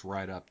actually hooks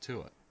right up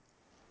to it.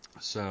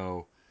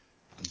 So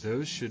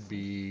those should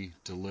be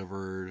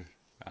delivered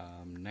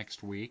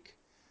next week,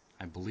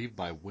 I believe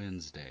by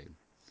Wednesday.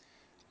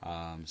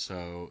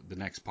 So the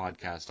next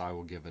podcast I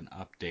will give an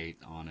update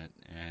on it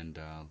and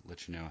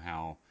let you know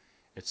how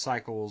it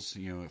cycles,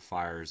 it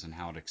fires, and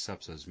how it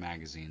accepts those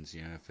magazines,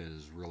 if it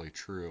is really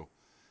true.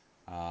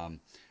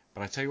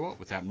 But I tell you what,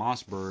 with that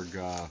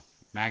Mossberg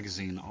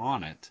magazine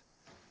on it,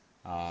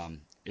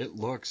 it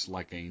looks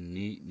like a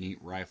neat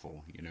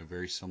rifle,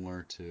 very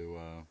similar to,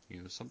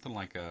 something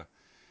like a,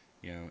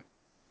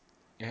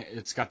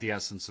 it's got the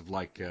essence of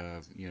like,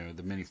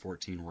 the Mini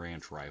 14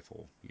 Ranch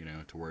rifle,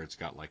 to where it's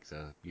got like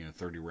the,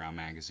 30-round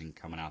magazine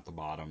coming out the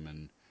bottom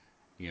and,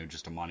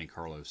 just a Monte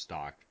Carlo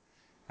stock.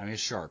 I mean,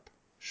 it's sharp,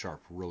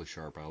 really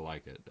sharp. I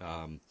like it.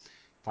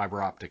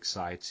 Fiber optic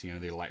sights,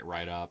 they light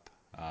right up.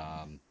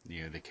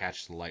 They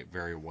catch the light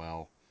very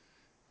well.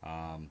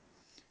 And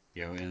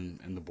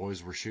the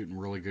boys were shooting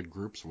really good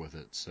groups with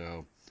it.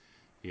 So,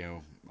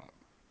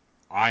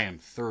 I am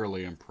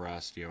thoroughly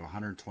impressed.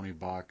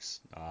 $120.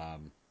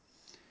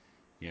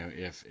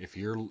 If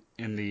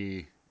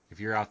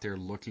you're out there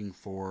looking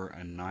for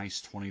a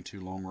nice 22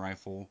 long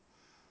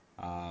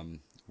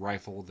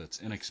rifle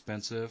that's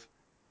inexpensive,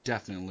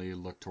 definitely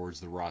look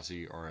towards the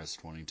Rossi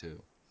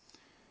RS-22.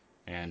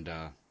 And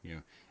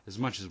as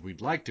much as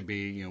we'd like to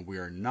be, we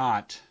are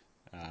not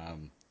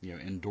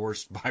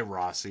endorsed by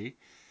Rossi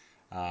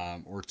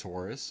or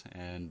Taurus,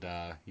 and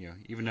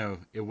even though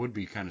it would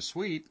be kind of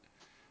sweet,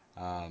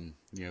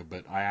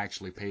 but I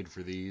actually paid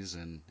for these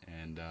and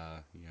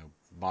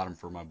bought them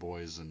for my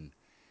boys, and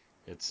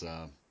it's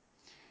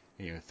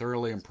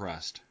thoroughly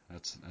impressed.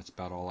 That's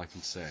about all I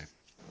can say.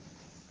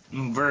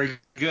 Very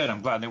good.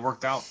 I'm glad they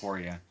worked out for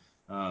you.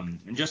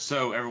 And just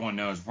so everyone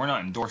knows, we're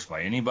not endorsed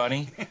by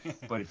anybody,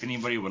 but if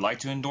anybody would like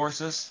to endorse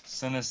us,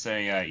 send us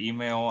a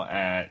email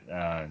at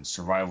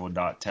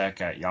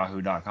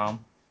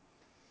survival.tech@yahoo.com.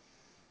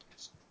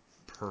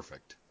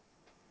 Perfect.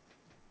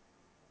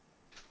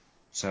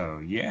 So,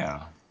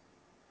 yeah.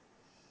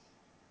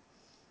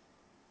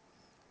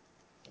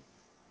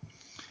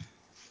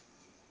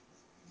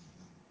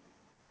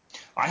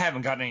 I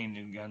haven't got any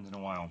new guns in a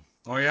while.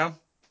 Oh, yeah?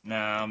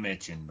 Nah, I'm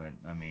itching, but,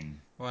 I mean...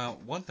 Well,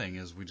 one thing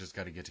is we just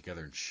got to get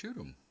together and shoot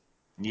them.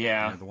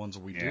 Yeah. The ones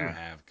that we do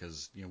have,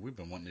 because, we've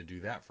been wanting to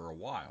do that for a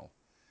while.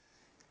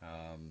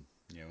 And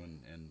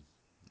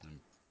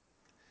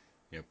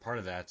part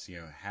of that's,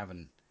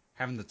 having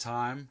the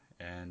time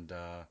and,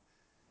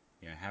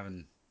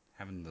 having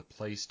the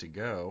place to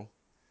go.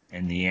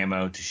 And the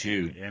ammo to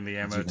shoot. And the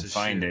ammo to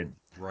find shoot. it.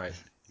 Right.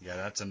 Yeah,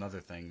 that's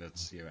another thing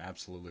that's,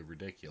 absolutely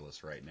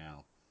ridiculous right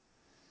now.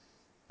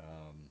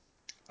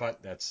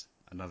 But that's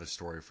another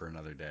story for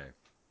another day.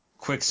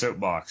 Quick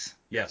soapbox.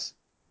 Yes.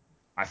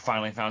 I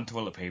finally found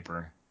toilet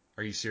paper.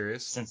 Are you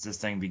serious? Since this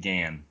thing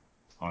began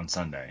on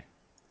Sunday.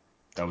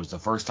 That was the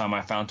first time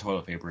I found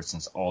toilet paper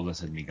since all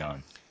this had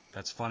begun.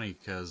 That's funny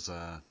because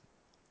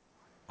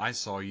I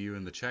saw you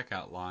in the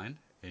checkout line,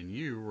 and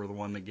you were the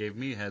one that gave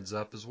me a heads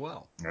up as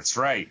well. That's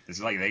right.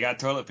 It's like they got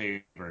toilet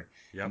paper.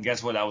 Yep. And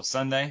guess what? That was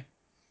Sunday.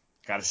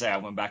 Gotta say, I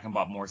went back and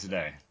bought more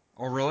today.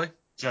 Oh, really?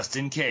 Just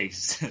in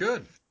case.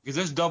 Good. Because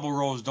those double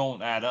rolls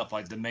don't add up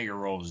like the mega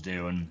rolls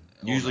do, and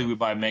usually we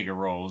buy mega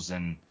rolls,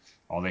 and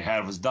all they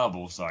had was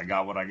double, so I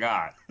got what I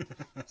got.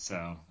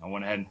 So I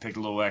went ahead and picked a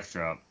little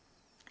extra up.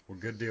 Well,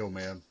 good deal,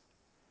 man.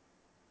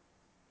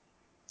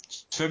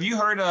 So have you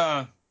heard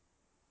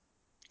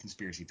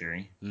conspiracy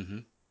theory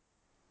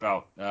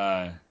about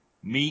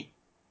meat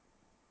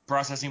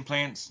processing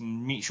plants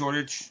and meat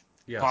shortage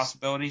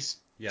possibilities?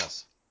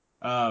 Yes.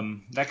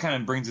 That kind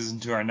of brings us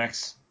into our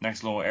next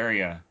little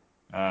area.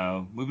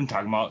 We've been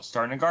talking about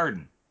starting a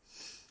garden.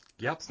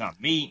 Yep. It's not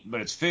meat,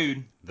 but it's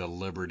food. The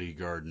Liberty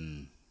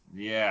Garden.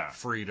 Yeah.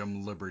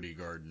 Freedom Liberty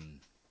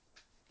Garden.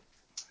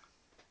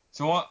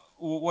 So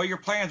what are your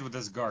plans with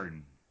this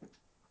garden?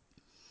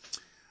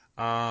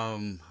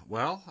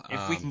 Well,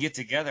 If we can get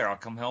together, I'll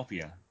come help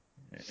you.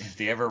 If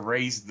they ever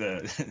raise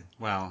the.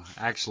 well,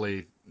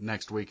 actually,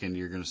 next weekend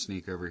you're going to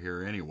sneak over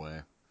here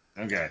anyway.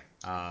 Okay.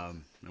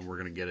 And we're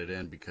going to get it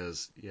in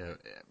because, yeah,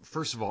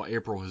 first of all,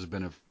 April has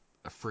been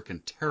a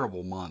freaking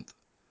terrible month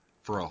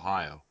for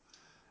Ohio.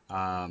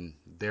 I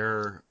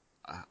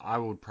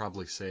would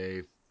probably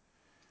say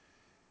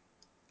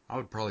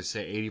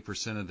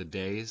 80% of the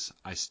days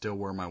I still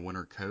wear my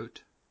winter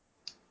coat.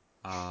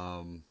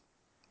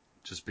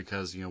 Just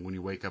because, when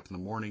you wake up in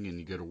the morning and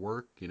you go to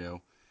work,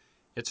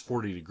 it's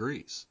 40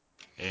 degrees.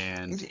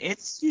 And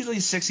it's usually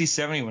 60,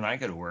 70 when I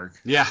go to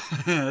work. yeah,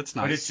 that's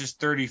nice. But it's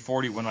just 30,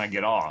 40 when I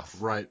get off.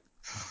 Right.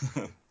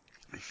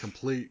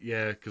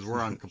 Because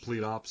we're on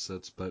complete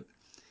opposites. But,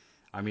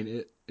 I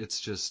mean, it's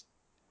just,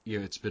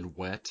 it's been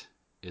wet.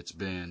 It's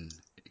been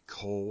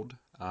cold.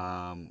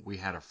 We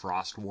had a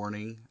frost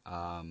warning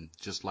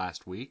just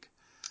last week.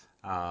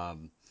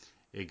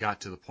 It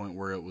got to the point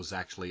where it was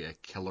actually a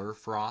killer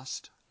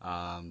frost.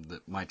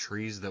 That my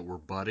trees that were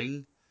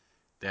budding,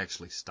 they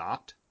actually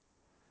stopped.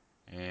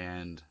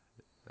 And,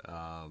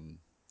 I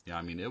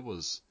mean,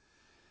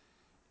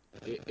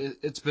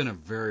 it's been a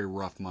very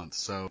rough month.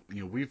 So,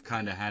 we've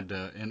kind of had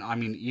to, and I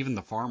mean, even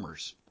the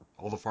farmers,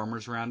 all the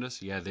farmers around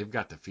us, yeah, they've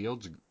got the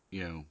fields,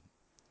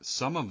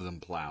 some of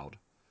them plowed,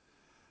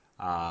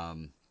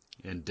 and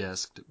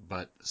disked,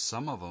 but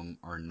some of them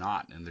are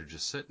not, and they're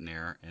just sitting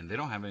there, and they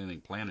don't have anything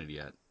planted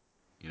yet,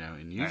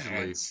 and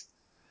usually.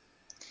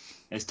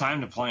 It's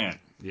time to plant.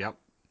 Yep.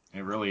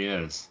 It really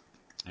is.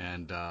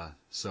 And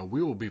so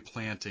we will be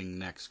planting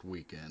next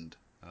weekend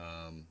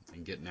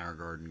and getting our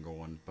garden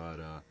going. But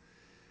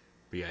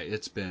yeah,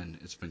 it's been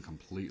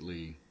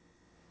completely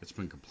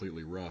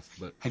rough.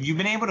 But have you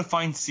been able to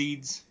find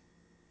seeds?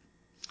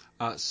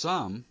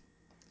 Some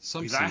because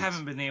seeds. I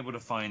haven't been able to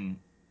find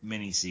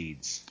many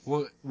seeds.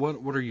 What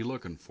are you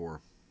looking for?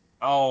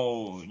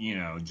 Oh,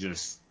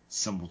 just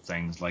simple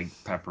things like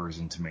peppers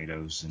and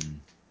tomatoes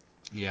and.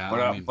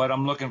 Yeah, but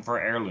I'm looking for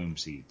heirloom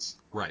seeds.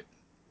 Right.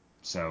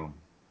 So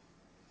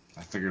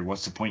I figured,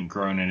 what's the point in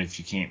growing it if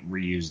you can't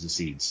reuse the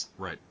seeds?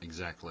 Right.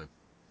 Exactly.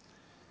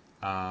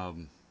 Yeah,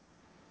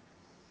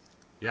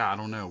 I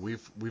don't know.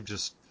 We've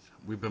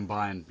been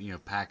buying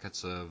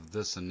packets of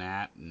this and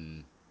that,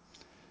 and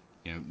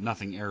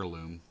nothing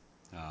heirloom.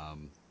 I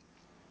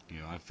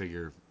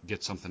figure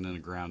get something in the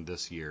ground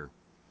this year,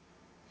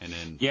 and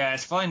then. Yeah,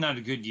 it's probably not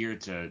a good year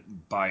to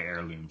buy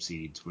heirloom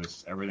seeds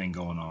with everything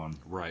going on.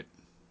 Right.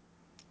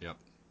 Yep.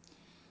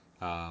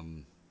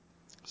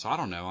 So I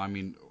don't know. I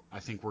mean, I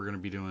think we're going to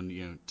be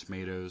doing,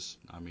 tomatoes.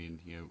 I mean,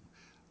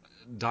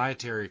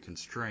 dietary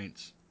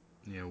constraints.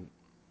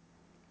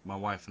 My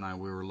wife and I,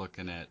 we were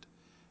looking at,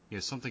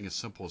 something as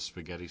simple as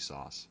spaghetti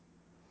sauce.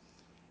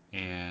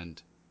 And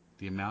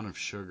the amount of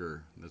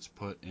sugar that's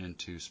put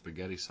into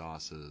spaghetti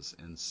sauce is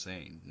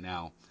insane.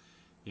 Now,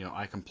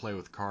 I can play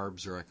with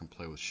carbs or I can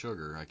play with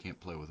sugar. I can't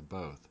play with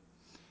both.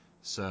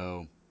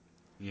 So,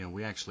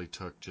 we actually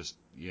took just,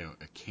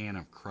 a can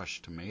of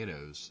crushed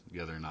tomatoes the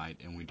other night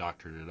and we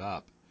doctored it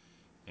up,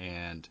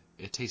 and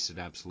it tasted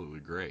absolutely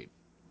great.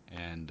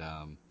 And,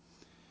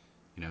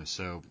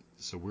 so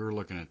we were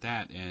looking at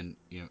that, and,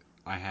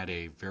 I had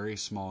a very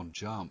small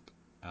jump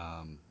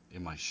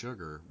in my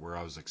sugar where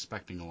I was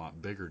expecting a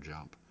lot bigger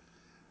jump,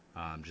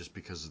 just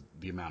because of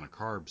the amount of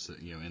carbs that,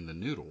 in the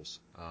noodles.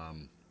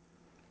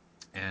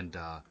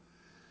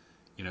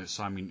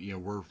 So I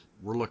mean,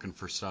 we're looking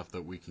for stuff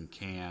that we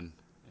can,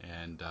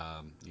 and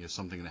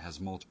something that has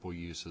multiple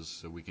uses,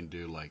 so we can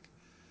do like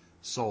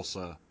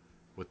salsa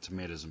with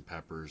tomatoes and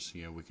peppers.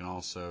 We can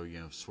also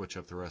switch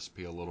up the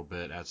recipe a little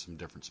bit, add some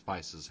different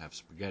spices, have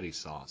spaghetti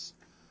sauce.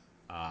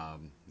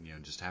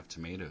 Just have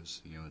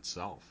tomatoes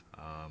itself.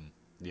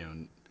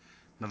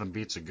 Nothing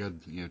beats a good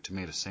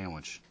tomato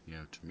sandwich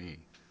to me.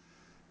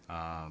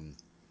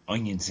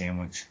 Onion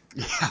sandwich.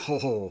 Yeah.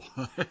 Oh.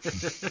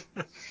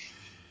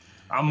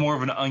 I'm more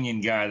of an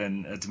onion guy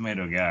than a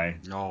tomato guy.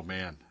 Oh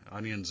man,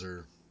 onions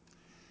are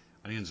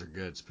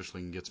good,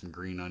 especially when you can get some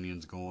green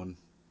onions going.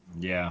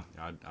 Yeah,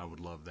 I would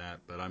love that.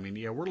 But I mean,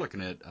 yeah, we're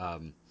looking at I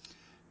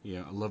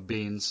love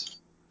beans,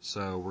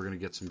 so we're gonna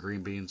get some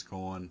green beans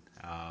going.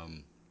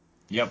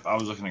 Yep, I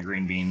was looking at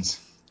green beans.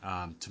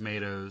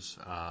 Tomatoes.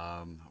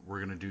 We're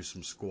gonna do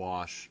some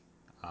squash.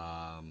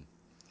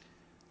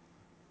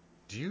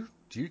 Do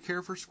you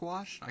care for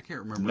squash? I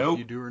can't remember Nope. if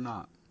you do or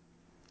not.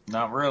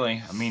 Not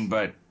really. I mean,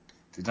 but if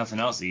there's nothing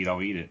else to eat,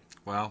 I'll eat it.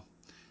 Well,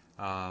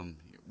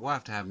 we'll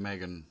have to have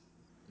Megan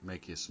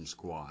make you some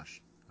squash,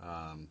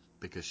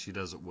 because she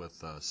does it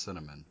with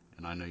cinnamon,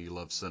 and I know you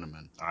love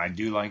cinnamon. I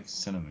do like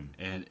cinnamon.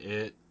 And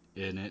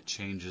it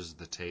changes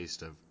the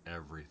taste of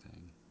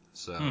everything.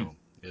 So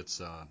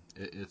it's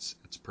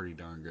pretty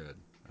darn good.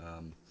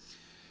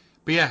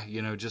 But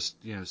yeah, just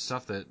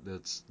stuff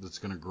that's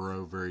going to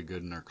grow very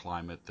good in our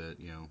climate. That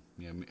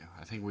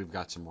I think we've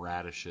got some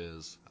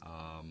radishes.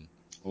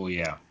 Oh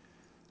yeah.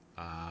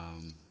 I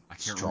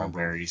can't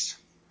Strawberries.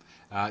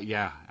 remember.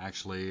 Yeah,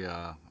 actually,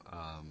 my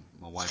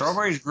wife.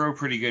 Strawberries grow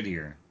pretty good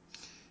here.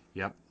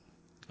 Yep.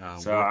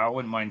 So I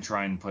wouldn't mind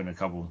trying putting a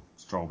couple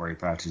strawberry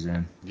patches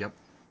in. Yep.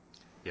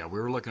 Yeah,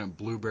 we were looking at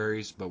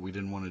blueberries, but we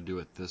didn't want to do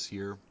it this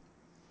year.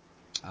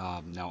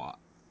 Now,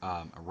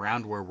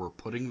 around where we're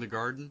putting the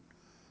garden,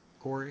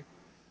 Corey,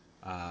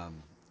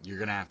 you're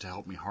going to have to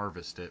help me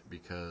harvest it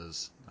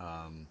because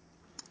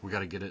we got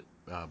to get it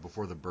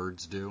before the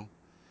birds do.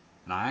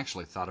 And I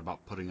actually thought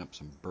about putting up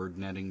some bird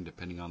netting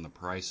depending on the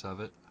price of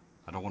it.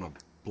 I don't want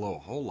to blow a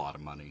whole lot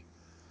of money.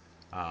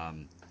 I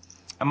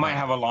might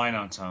have a line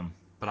on some.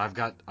 But I've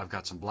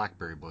got some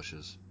blackberry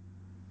bushes.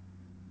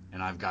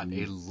 And I've got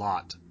a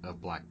lot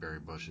of blackberry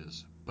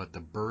bushes, but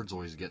the birds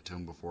always get to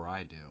them before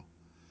I do.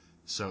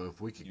 So if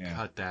we could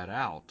cut that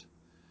out,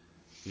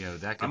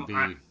 that could be.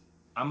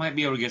 I might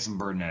be able to get some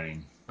bird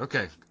netting.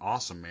 Okay,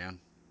 awesome, man.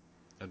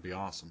 That'd be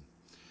awesome.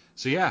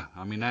 So yeah,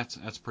 I mean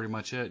that's pretty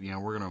much it.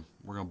 We're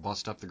gonna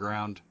bust up the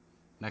ground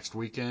next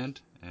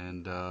weekend,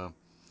 and I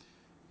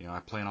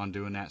plan on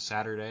doing that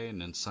Saturday,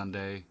 and then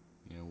Sunday,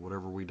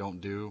 whatever we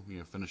don't do,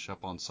 finish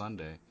up on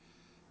Sunday.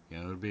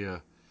 It'll be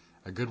a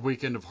good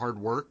weekend of hard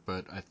work,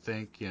 but I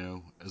think,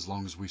 as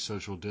long as we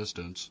social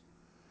distance,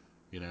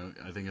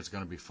 I think it's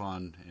going to be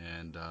fun,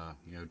 and,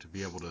 to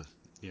be able to,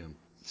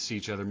 see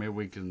each other. Maybe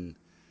we can,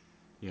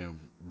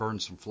 burn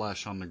some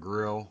flesh on the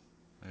grill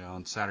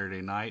on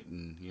Saturday night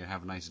and,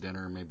 have a nice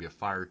dinner and maybe a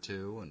fire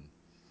too,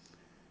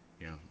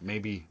 and,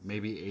 maybe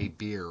a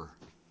beer,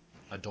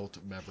 adult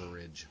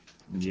beverage.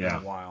 It's been a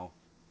while.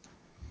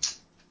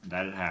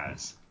 That it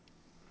has.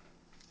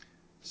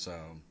 So.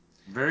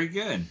 Very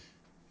good.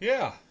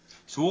 Yeah.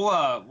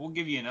 So we'll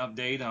give you an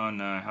update on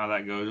how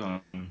that goes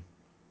on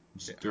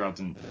throughout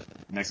the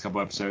next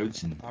couple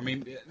episodes. And I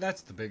mean,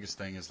 that's the biggest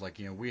thing is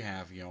like we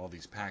have all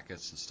these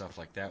packets and stuff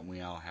like that, and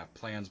we all have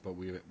plans, but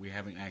we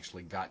haven't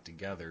actually got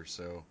together.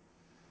 So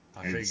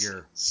I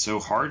figure so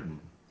hard.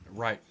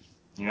 Right.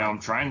 I'm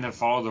trying to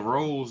follow the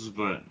rules,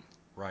 but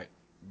right.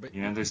 But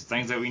there's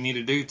things that we need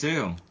to do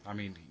too. I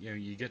mean,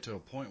 you get to a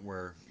point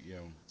where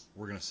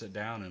we're going to sit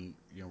down and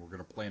we're going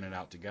to plan it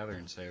out together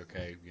and say,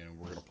 okay,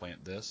 we're going to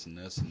plant this and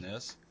this and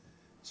this.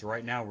 So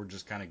right now we're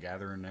just kind of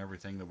gathering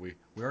everything that we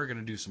are going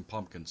to do some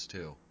pumpkins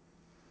too.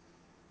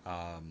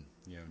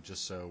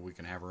 Just so we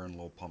can have our own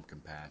little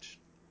pumpkin patch.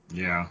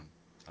 Yeah.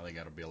 I think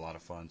that'll be a lot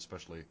of fun,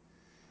 especially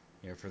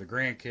for the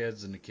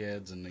grandkids and the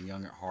kids and the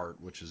young at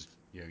heart, which is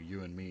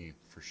you and me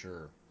for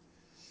sure.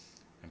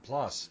 And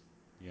plus,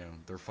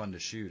 they're fun to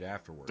shoot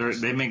afterwards.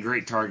 They make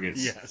great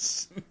targets.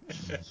 Yes.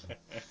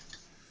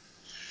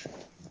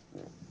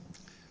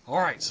 All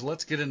right, so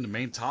let's get into the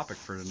main topic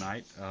for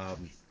tonight.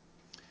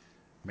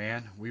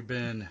 Man, we've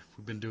been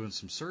doing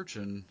some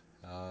searching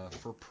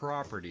for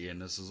property,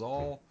 and this is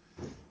all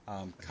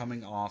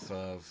coming off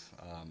of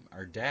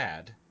our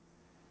dad,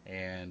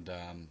 and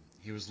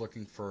he was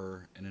looking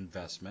for an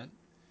investment,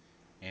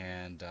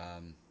 and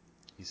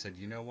he said,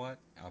 you know what?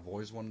 I've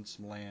always wanted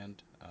some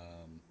land.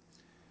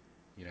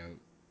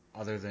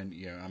 Other than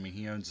I mean,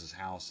 he owns his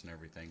house and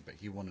everything, but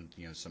he wanted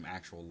some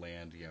actual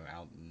land,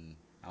 out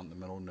in the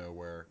middle of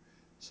nowhere.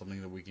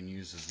 Something that we can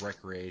use as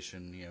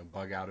recreation,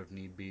 bug out if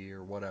need be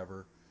or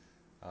whatever.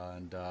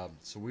 And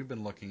so we've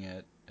been looking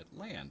at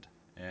land.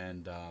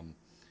 And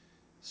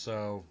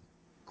so,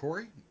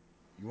 Corey,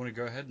 you want to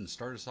go ahead and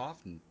start us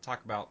off and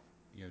talk about,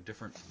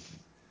 different,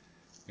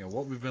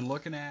 what we've been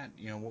looking at,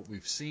 what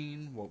we've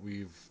seen, what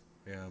we've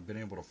been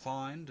able to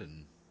find.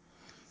 And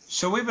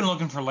so we've been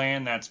looking for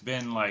land that's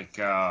been like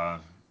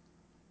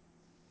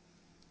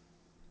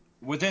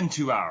within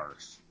 2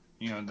 hours.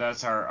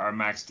 That's our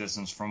max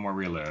distance from where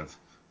we live.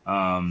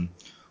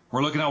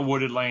 We're looking at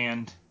wooded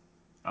land,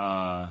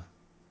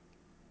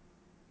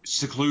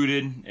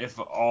 secluded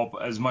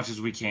as much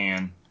as we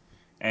can,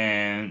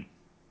 and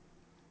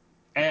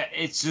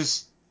it's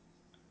just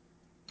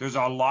there's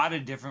a lot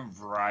of different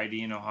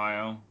variety in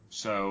Ohio,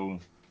 so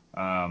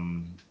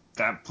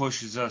that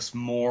pushes us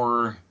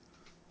more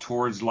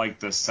towards like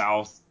the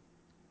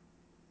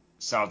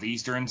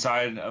southeastern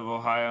side of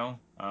Ohio.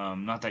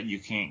 Not that you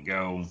can't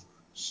go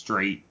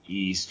straight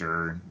east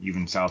or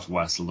even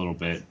southwest a little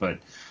bit, but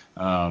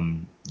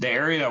the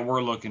area that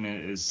we're looking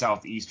at is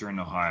southeastern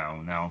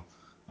Ohio. Now,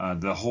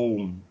 the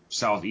whole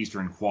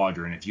southeastern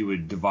quadrant, if you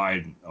would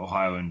divide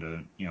Ohio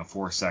into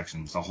 4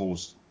 sections, the whole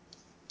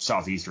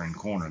southeastern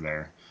corner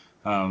there,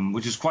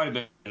 which is quite a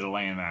bit of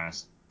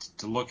landmass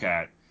to look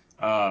at.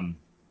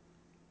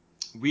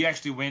 We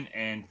actually went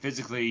and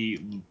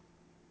physically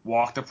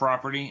walked the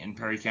property in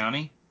Perry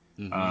County.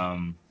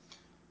 Mm-hmm.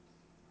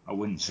 I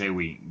wouldn't say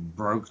we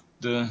broke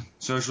the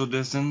social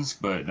distance,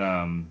 but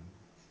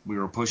we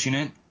were pushing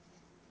it.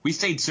 We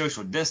stayed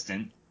social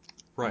distant,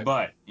 right?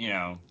 But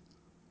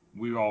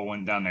we all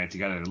went down there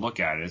together to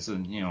look at it. It's a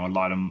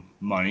lot of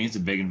money. It's a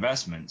big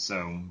investment,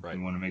 so we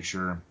want to make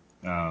sure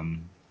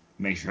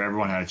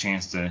everyone had a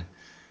chance to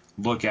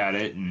look at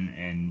it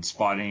and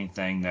spot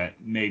anything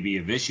that may be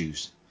of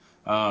issues.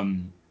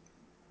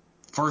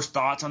 First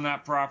thoughts on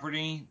that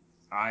property,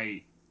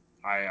 I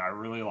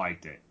really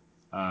liked it.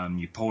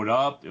 You pulled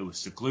up, it was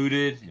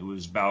secluded, it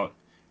was about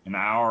an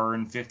hour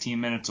and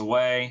 15 minutes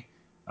away.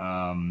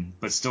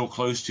 but still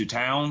close to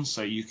town,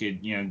 so you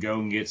could, go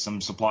and get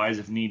some supplies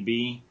if need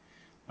be.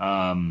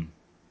 Had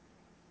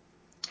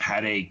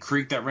a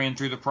creek that ran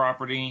through the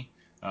property.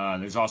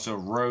 There's also a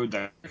road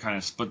that kind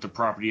of split the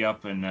property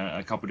up in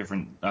a couple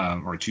different,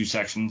 or two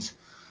sections.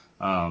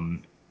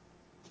 And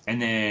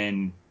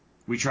then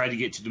we tried to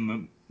get to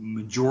the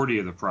majority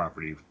of the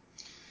property.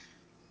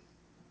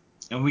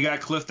 And we got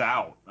cliffed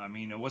out. I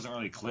mean, it wasn't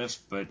really cliffs,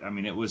 but I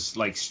mean, it was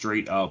like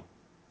straight up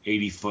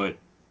 80 foot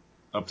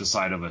up the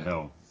side of a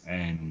hill.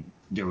 And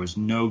there was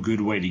no good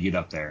way to get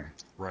up there.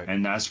 Right.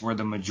 And that's where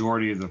the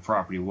majority of the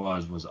property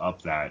was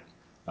up that.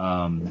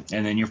 And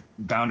then your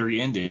boundary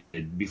ended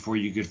before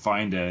you could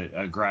find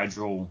a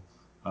gradual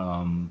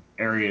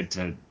area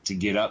to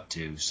get up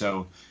to.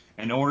 So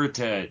in order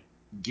to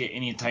get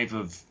any type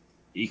of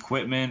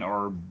equipment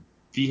or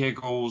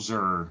vehicles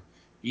or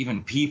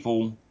even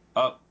people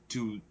up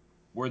to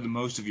where the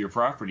most of your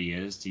property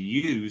is to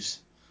use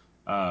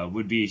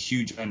would be a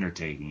huge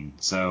undertaking.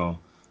 So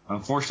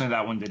unfortunately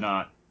that one did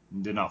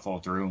not fall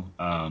through.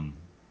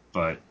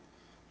 But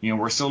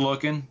we're still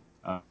looking.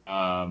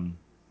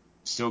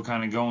 Still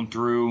kind of going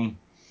through,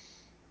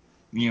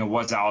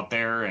 what's out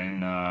there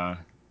and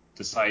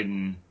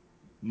deciding,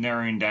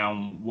 narrowing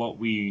down what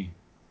we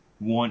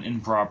want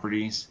in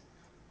properties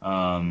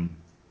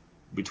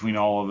between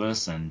all of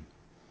us. And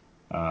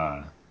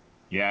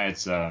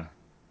it's a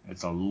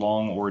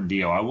long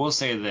ordeal. I will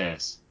say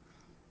this: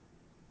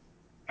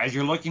 as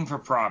you're looking for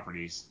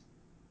properties,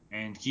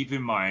 and keep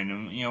in mind,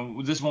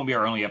 and, this won't be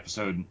our only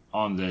episode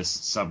on this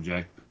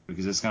subject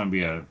because it's going to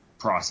be a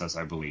process,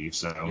 I believe.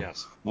 So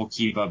yes, we'll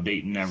keep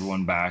updating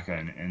everyone back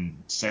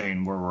and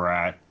saying where we're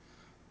at.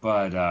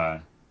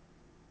 But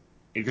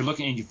if you're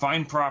looking and you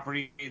find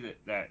property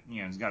that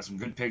has got some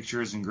good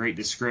pictures and great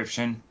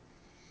description,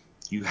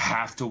 you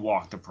have to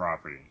walk the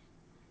property.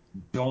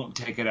 Don't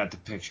take it at the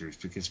pictures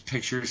because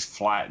pictures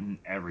flatten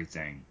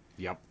everything.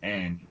 Yep.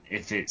 And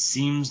if it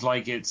seems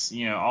like it's,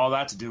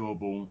 that's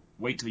doable,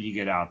 wait till you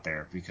get out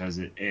there because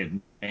it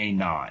may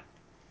not.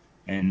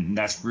 And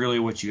that's really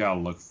what you got to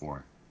look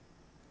for.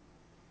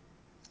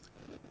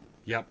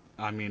 Yep.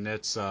 I mean,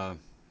 it's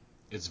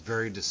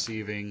very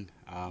deceiving.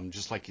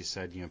 Just like you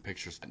said,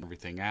 pictures and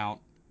everything out.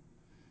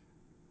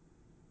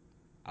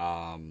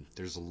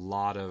 There's a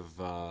lot of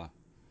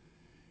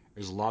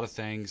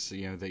things that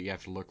you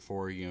have to look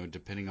for.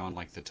 Depending on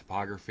like the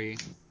topography.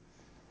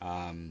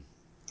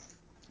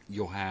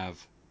 You'll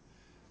have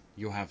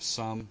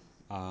some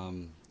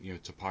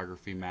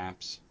topography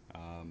maps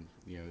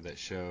that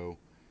show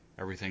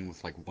everything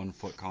with like 1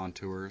 foot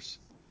contours.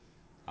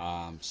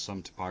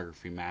 Some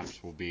topography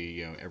maps will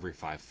be every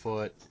 5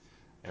 foot,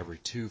 every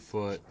 2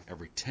 foot,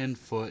 every 10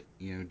 foot,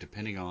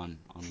 depending on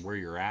where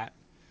you're at.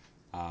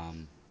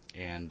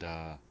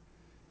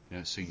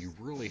 So you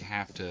really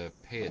have to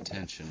pay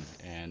attention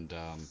and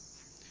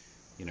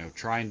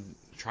try and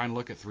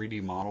look at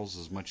 3D models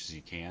as much as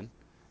you can.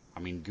 I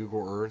mean,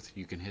 Google Earth,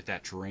 you can hit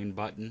that terrain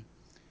button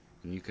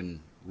and you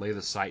can lay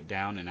the site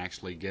down and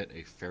actually get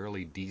a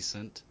fairly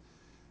decent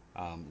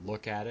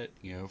look at it,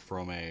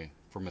 from a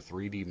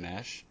 3D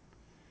mesh,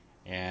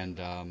 and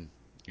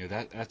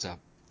that's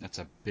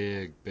a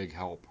big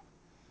help.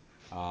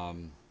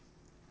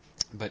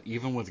 But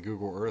even with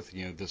Google Earth,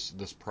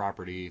 this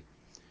property,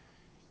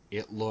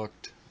 it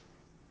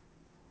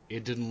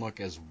didn't look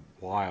as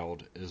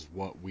wild as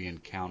what we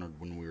encountered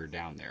when we were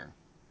down there,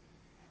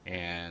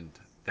 and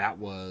it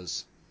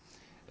was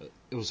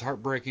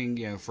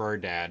heartbreaking, for our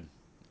dad,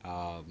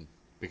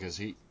 because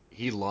he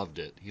loved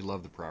it. He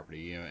loved the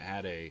property. It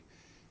had a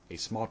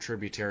small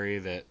tributary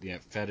that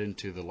fed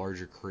into the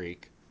larger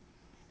creek.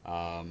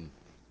 Now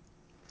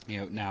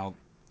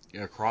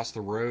across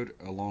the road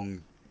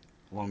along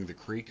the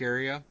creek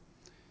area,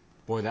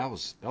 boy, that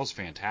was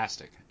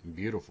fantastic and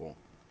beautiful,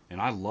 and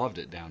I loved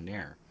it down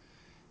there.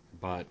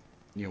 But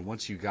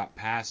once you got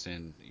past,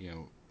 and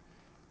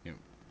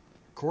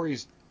Corey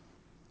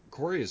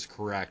is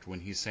correct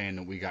when he's saying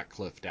that we got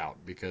cliffed out,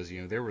 because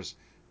there was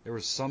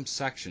some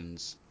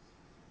sections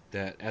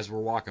that as we're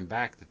walking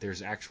back that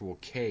there's actual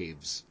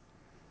caves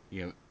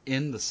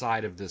in the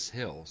side of this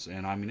hills,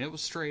 and I mean it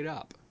was straight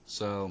up.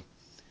 So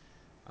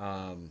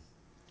and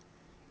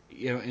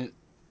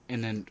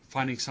then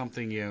finding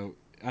something,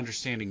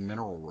 understanding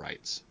mineral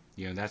rights,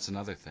 that's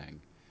another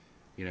thing.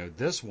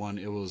 This one,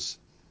 it was,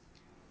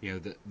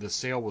 the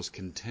sale was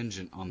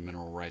contingent on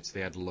mineral rights.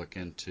 They had to look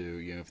into,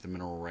 if the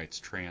mineral rights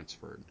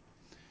transferred.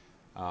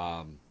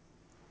 I'm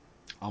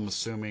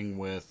assuming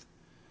with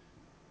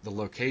the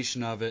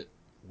location of it,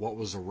 what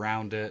was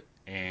around it,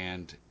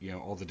 and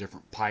all the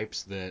different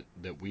pipes that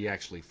we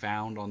actually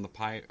found on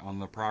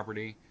the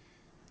property,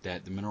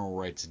 that the mineral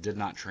rights did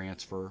not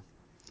transfer.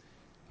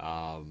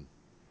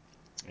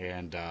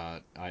 And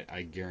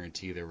I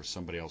guarantee there was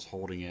somebody else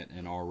holding it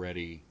and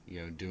already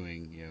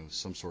doing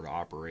some sort of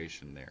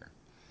operation there,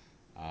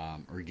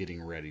 or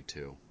getting ready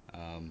to.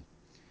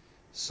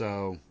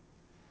 So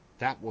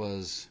that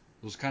was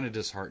kind of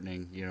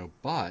disheartening,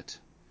 but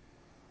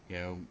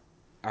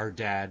our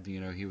dad,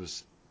 he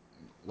was,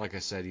 like I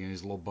said,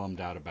 he's a little bummed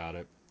out about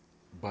it.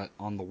 But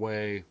on the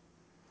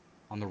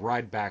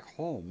ride back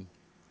home,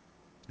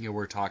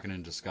 we're talking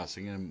and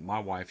discussing, and my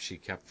wife, she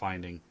kept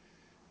finding,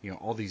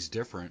 all these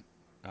different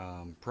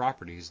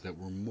properties that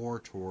were more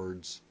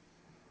towards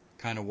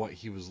kind of what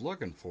he was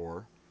looking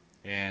for,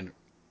 and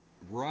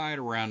right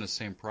around the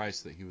same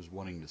price that he was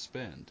wanting to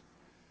spend.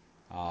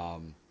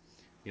 And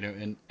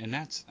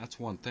that's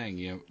one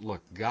thing.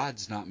 Look,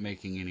 God's not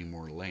making any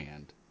more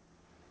land,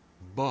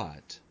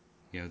 but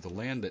the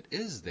land that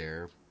is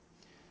there,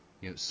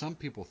 some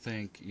people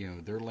think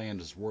their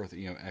land is worth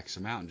X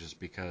amount just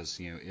because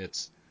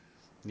it's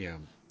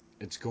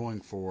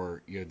going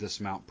for this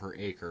amount per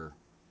acre,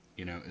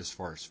 as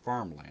far as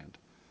farmland.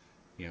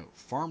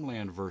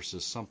 Farmland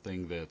versus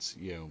something that's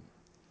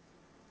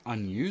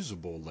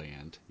unusable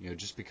land,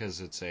 just because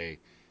it's a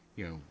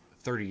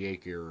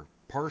 30-acre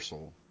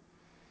parcel,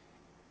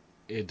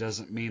 it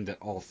doesn't mean that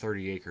all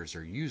 30 acres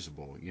are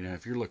usable.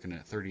 If you're looking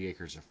at 30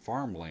 acres of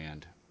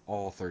farmland,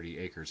 all 30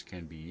 acres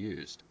can be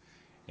used,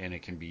 and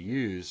it can be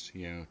used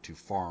to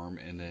farm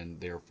and then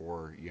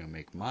therefore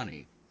make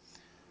money.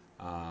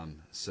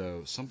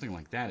 So something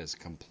like that is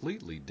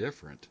completely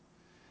different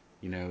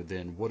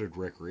than wooded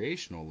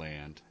recreational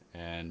land.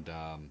 And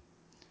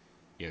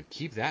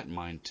keep that in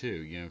mind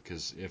too,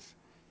 because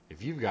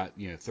if you've got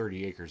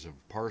 30 acres of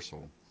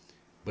parcel,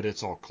 but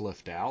it's all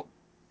cliffed out,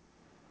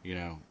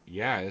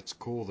 yeah, it's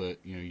cool that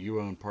you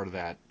own part of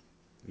that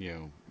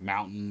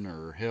mountain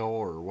or hill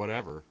or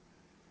whatever,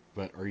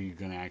 but are you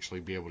going to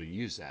actually be able to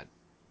use that?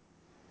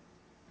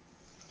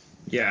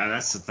 Yeah,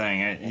 that's the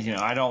thing.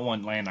 I don't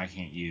want land I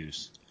can't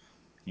use.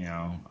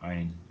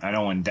 I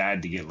don't want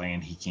Dad to get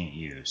land he can't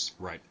use.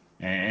 Right.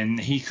 And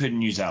he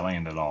couldn't use that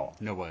land at all.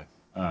 No way.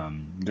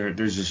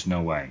 There's just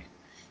no way.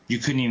 You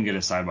couldn't even get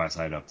a side by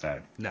side up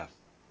that. No.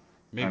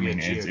 Maybe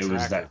it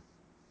was that.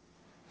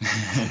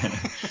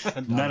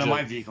 None of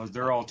my vehicles,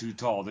 they're all too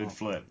tall. They'd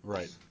flip.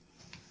 Right.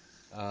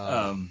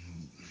 I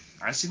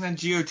seen that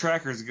Geo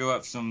Trackers go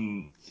up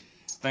some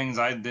things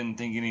I didn't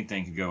think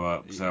anything could go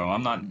up. So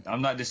I'm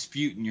not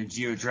disputing your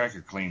Geo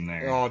Tracker claim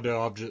there. Oh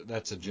no,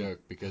 that's a joke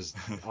because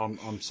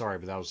I'm sorry,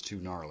 but that was too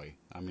gnarly.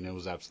 I mean, it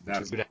was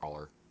absolutely too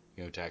dollar,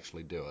 to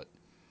actually do it.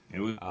 It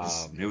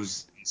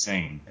was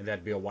insane. And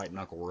that'd be a white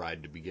knuckle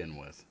ride to begin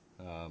with.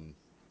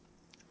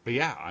 But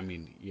yeah, I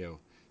mean,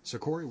 so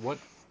Corey, what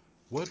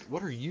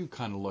are you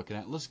kind of looking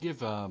at? Let's give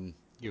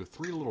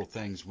three little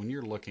things when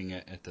you're looking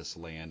at this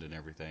land and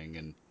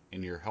everything,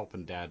 and you're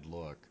helping Dad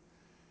look.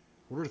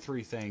 What are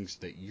three things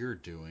that you're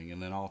doing,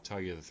 and then I'll tell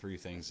you the three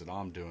things that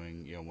I'm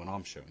doing, when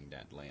I'm showing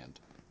Dad land.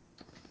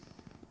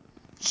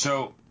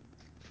 So,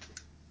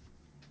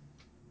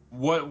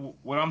 what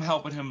I'm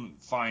helping him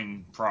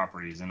find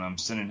properties, and I'm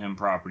sending him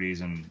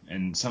properties,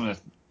 and some of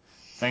the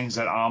things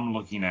that I'm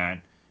looking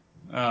at.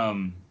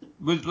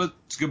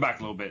 Let's go back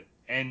a little bit.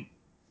 And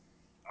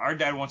our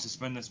dad wants to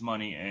spend this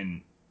money,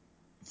 and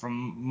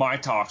from my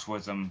talks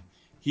with him,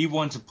 he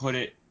wants to put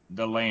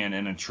the land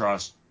in a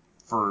trust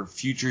for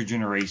future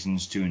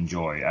generations to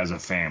enjoy as a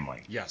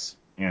family. Yes.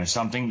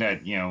 Something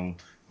that,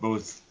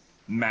 both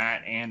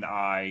Matt and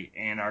I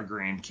and our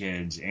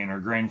grandkids and our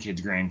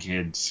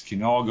grandkids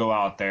can all go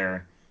out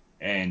there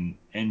and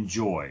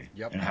enjoy.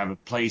 Yep. And have a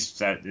place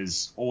that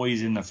is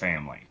always in the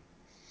family.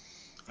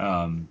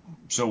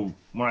 So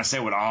when I say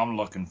what I'm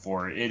looking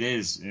for, it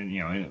is,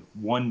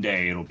 one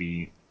day it'll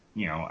be,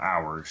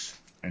 ours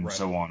and right.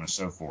 So on and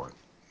so forth.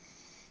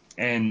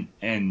 And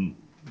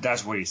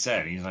that's what he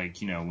said. He's like,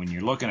 when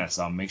you're looking at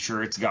something, make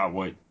sure it's got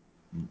what,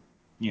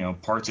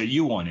 parts that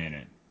you want in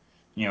it,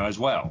 as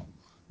well.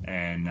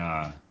 And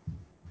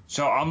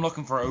so I'm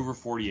looking for over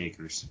 40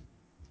 acres.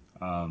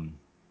 I'm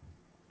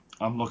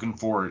looking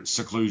for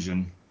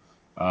seclusion.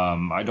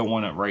 I don't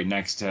want it right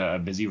next to a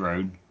busy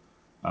road,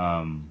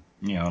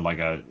 like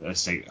a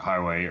state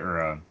highway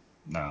or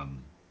a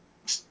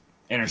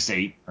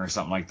interstate or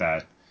something like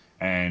that.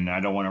 And I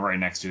don't want it right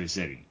next to a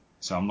city.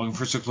 So I'm looking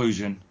for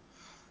seclusion.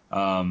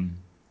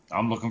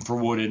 I'm looking for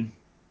wooded.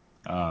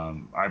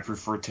 I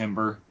prefer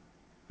timber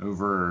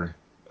over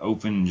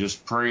open,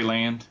 just prairie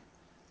land.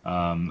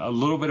 A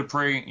little bit of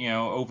prairie,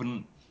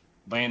 open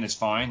land is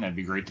fine. That'd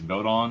be great to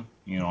build on.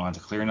 You don't have to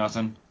clear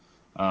nothing.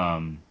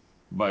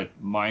 But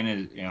mine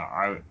is,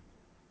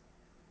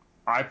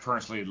 I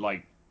personally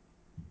like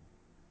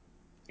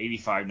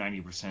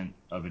 85-90%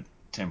 of it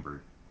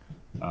timbered.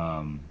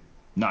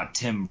 Not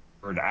timbered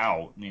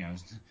out,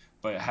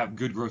 but have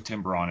good growth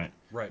timber on it.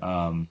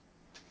 Right.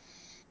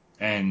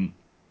 And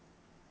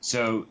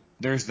so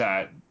there's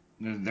that.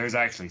 There's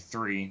actually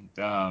three.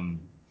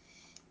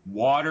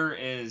 Water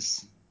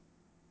is,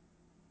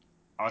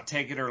 I'll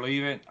take it or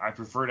leave it. I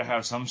prefer to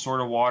have some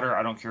sort of water.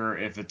 I don't care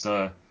if it's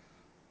a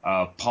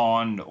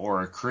pond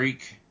or a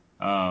creek.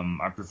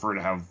 I prefer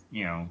to have,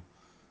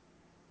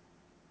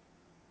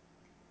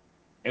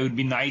 it would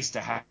be nice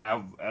to have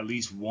at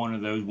least one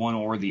of those, one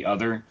or the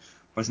other,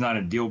 but it's not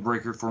a deal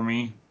breaker for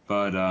me.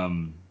 But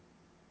I'm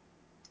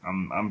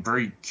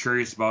very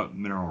curious about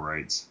mineral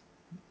rights,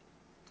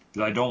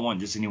 because I don't want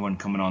just anyone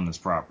coming on this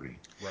property.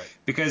 Right.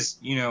 Because,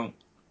 in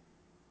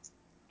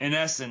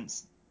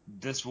essence,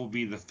 this will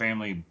be the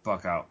family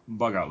bug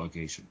out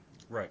location.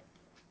 Right.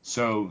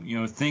 So,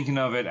 thinking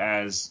of it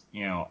as,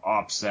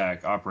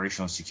 OPSEC,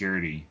 operational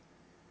security,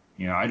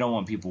 I don't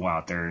want people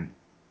out there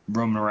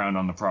roaming around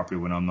on the property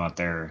when I'm not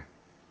there,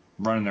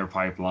 running their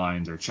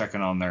pipelines or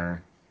checking on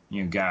their,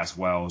 gas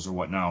wells or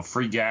whatnot.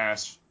 Free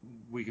gas,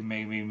 we can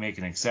maybe make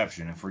an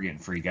exception if we're getting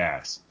free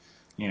gas.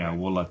 Right.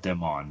 We'll let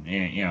them on,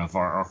 and, if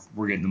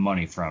we're getting the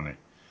money from it.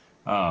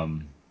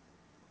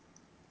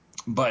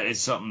 But it's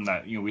something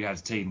that, we have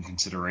to take in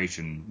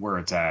consideration where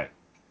it's at,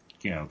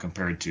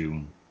 compared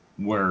to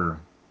where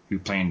we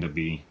plan to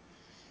be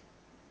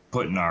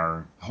putting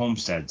our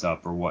homesteads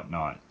up or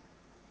whatnot.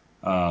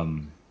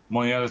 One of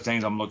the other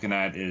things I'm looking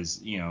at is,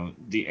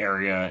 the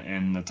area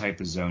and the type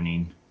of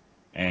zoning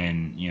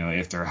and,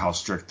 if how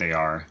strict they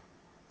are.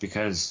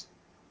 Because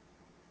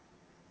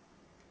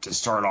to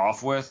start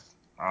off with,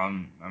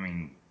 I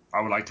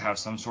would like to have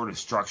some sort of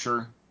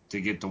structure to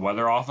get the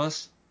weather off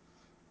us,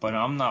 but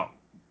I'm not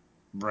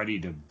ready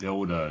to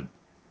build a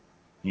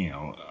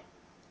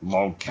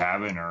log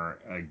cabin or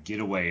a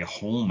getaway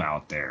home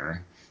out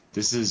there.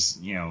 This is,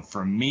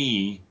 for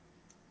me,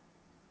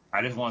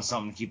 I just want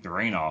something to keep the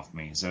rain off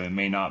me. So it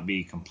may not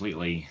be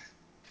completely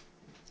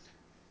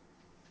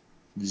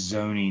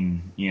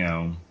zoning,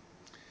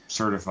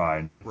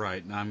 certified.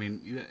 Right. Now,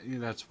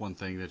 that's one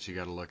thing that you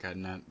got to look at,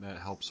 and that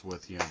helps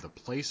with, the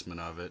placement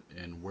of it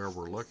and where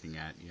we're looking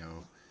at.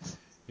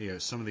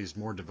 Some of these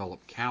more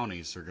developed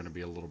counties are going to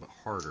be a little bit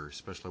harder,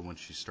 especially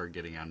once you start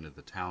getting out into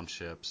the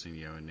townships and,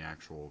 in the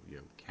actual,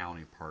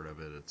 county part of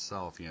it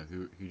itself.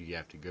 Who do you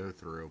have to go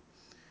through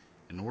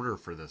in order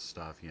for this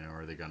stuff?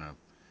 Are they going to,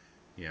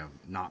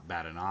 not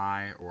bat an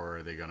eye, or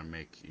are they going to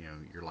make,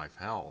 your life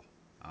hell?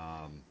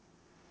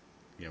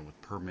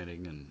 With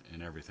permitting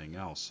and everything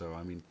else. So,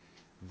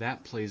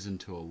 that plays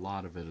into a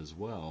lot of it as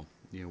well,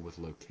 with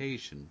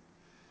location.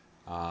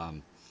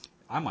 I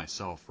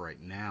myself right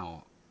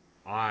now,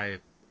 I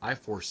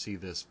foresee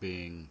this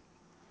being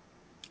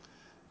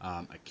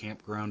a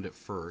campground at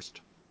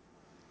first,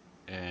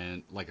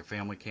 and like a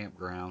family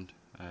campground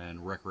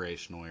and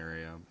recreational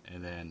area,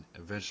 and then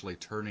eventually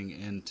turning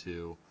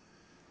into,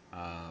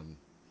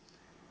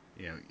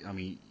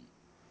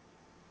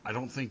 I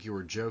don't think you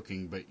were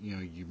joking, but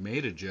you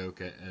made a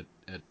joke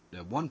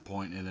at one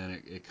point, and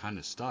then it kind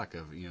of stuck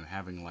of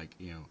having like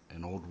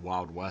an old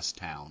Wild West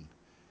town,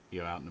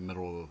 out in the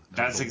middle of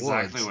That's the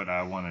exactly woods. what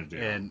I want to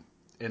do.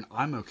 And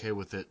I'm okay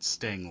with it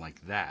staying like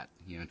that,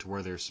 to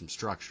where there's some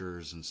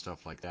structures and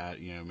stuff like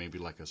that, maybe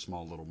like a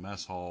small little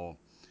mess hall,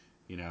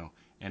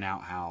 an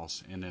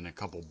outhouse, and then a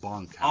couple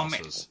bunk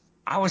houses.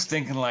 I was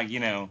thinking like,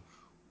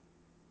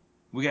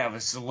 we could have a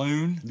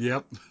saloon.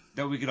 Yep.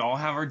 That we could all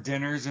have our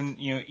dinners and,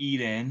 eat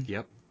in.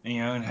 Yep.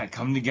 And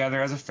come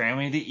together as a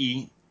family to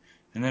eat.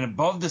 And then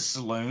above the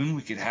saloon,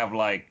 we could have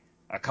like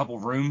a couple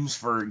rooms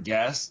for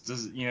guests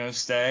to,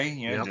 stay,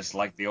 Yep. just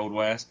like the Old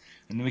West.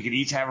 And then we could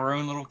each have our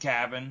own little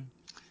cabin.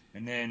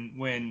 And then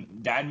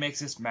when Dad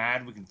makes us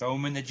mad, we can throw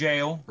him in the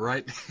jail.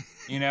 Right.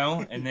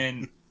 And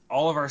then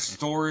all of our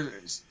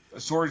storage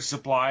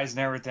supplies and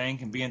everything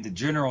can be in the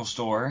general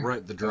store.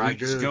 Right, the dry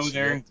goods. Just go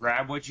there and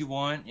grab what you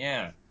want.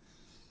 Yeah.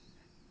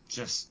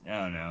 Just,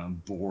 I don't know,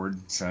 I'm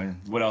bored. So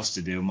what else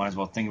to do? Might as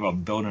well think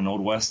about building an Old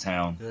West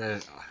town.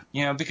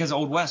 Because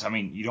Old West,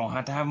 you don't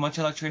have to have much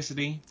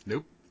electricity.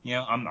 Nope.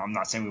 I'm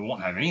not saying we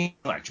won't have any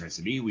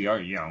electricity. We are,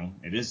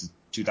 it is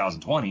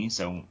 2020,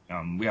 so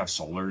we have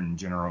solar and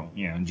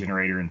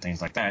generator and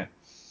things like that.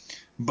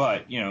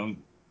 But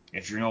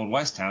if you're an Old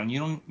West town, you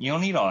don't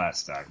need all that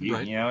stuff.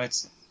 Right.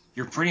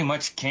 You're pretty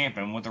much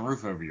camping with a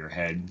roof over your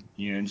head.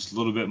 Just a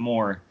little bit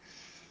more,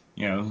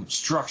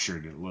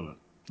 structured a little.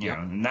 Yep.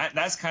 And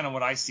that's kind of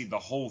what I see the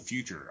whole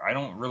future. I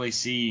don't really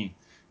see,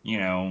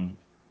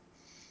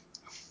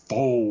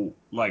 full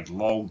like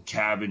log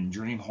cabin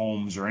dream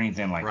homes or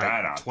anything like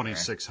that out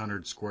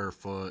 2,600 square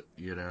foot,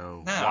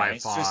 No,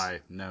 Wi-Fi.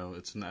 No,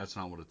 that's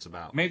not what it's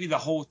about. Maybe the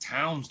whole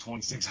town's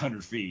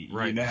 2,600 feet.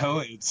 Right.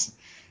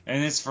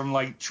 It's from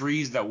like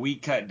trees that we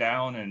cut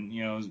down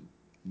and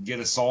get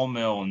a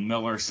sawmill and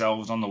mill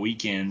ourselves on the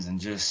weekends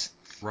and just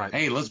right.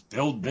 Hey, let's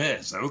build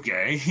this.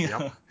 Okay.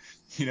 Yep.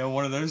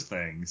 One of those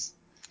things.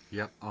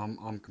 Yep,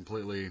 I'm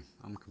completely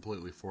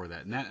for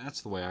that, and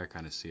that's the way I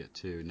kind of see it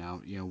too. Now,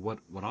 what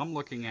I'm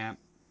looking at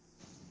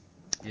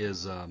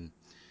is, I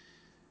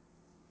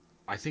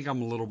think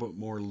I'm a little bit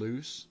more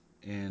loose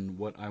in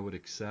what I would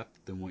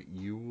accept than what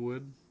you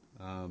would.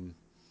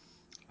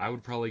 I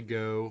would probably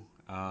go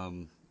a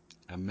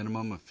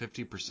minimum of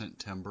 50%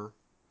 timber,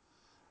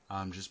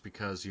 just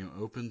because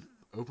open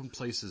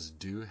places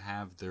do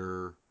have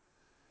their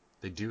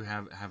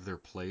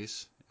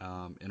place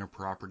in a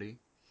property.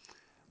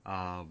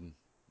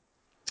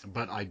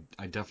 But I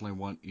definitely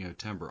want,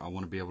 timber. I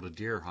want to be able to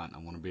deer hunt. I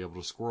want to be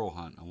able to squirrel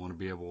hunt. I want to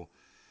be able,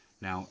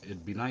 now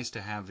it'd be nice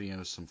to have,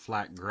 some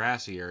flat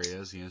grassy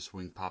areas, so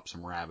we can pop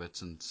some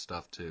rabbits and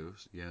stuff too,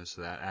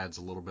 so that adds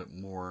a little bit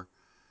more,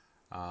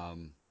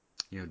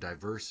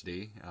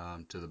 diversity,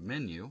 to the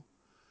menu.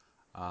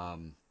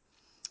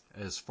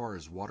 As far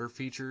as water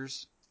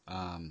features,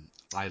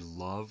 I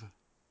love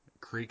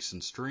creeks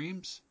and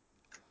streams,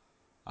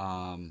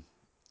 I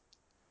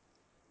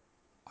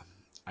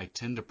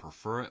tend to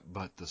prefer it,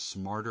 but the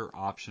smarter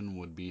option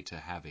would be to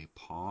have a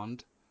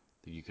pond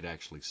that you could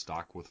actually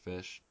stock with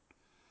fish.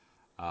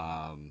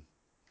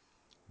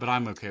 But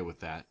I'm okay with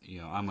that.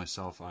 I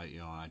myself, I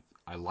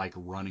like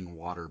running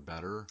water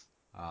better.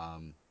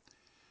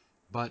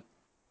 But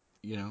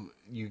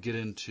you get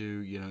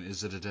into,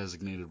 is it a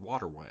designated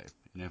waterway?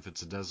 And if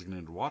it's a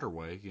designated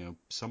waterway,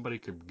 somebody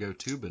could go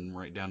tubing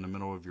right down the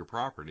middle of your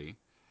property,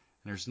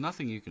 and there's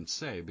nothing you can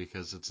say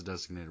because it's a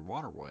designated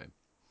waterway.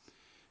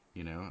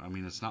 I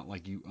mean, it's not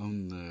like you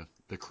own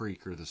the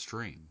creek or the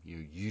stream.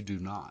 You do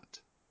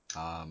not.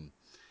 A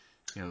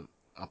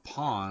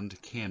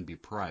pond can be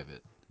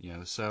private.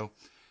 So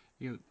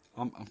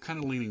I'm kind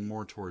of leaning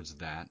more towards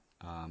that.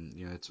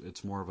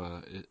 It's more of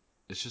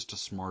it's just a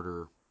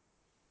smarter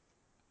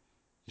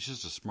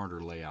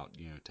layout,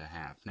 to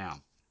have.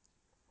 Now,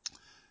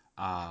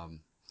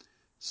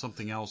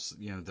 something else,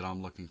 that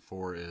I'm looking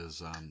for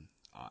is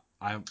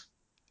I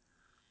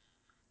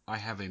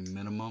have a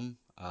minimum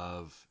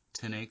of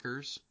 10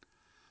 acres,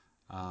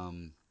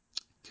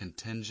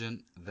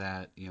 contingent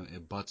that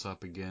it butts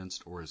up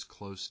against or is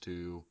close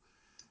to,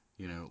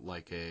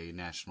 like a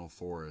national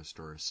forest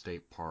or a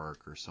state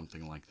park or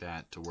something like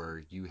that, to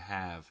where you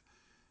have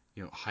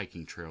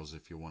hiking trails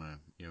if you want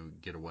to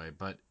get away.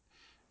 But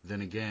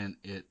then again,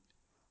 it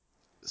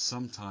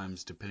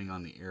sometimes, depending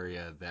on the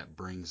area, that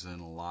brings in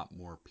a lot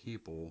more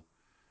people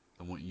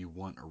than what you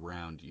want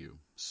around you.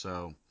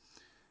 So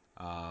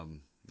I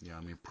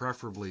mean,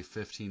 preferably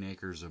 15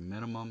 acres a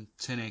minimum,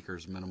 10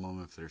 acres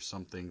minimum if there's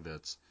something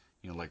that's,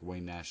 like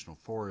Wayne National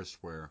Forest,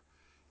 where,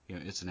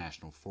 it's a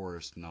national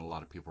forest, and not a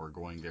lot of people are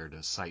going there to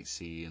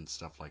sightsee and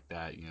stuff like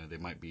that. They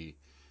might be,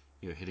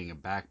 hitting a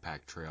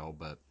backpack trail,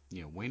 but,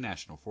 Wayne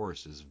National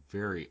Forest is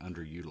very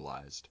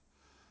underutilized.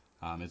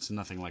 It's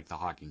nothing like the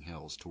Hocking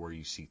Hills, to where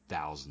you see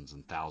thousands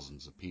and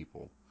thousands of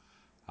people.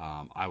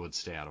 I would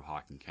stay out of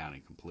Hocking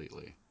County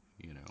completely,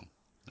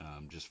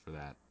 just for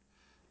that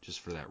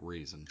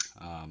reason.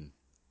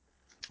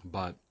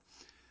 But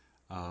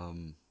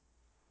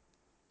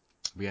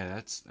yeah,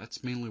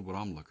 that's mainly what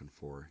I'm looking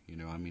for.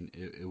 I mean,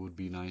 it would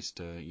be nice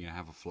to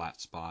have a flat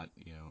spot,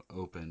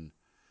 open,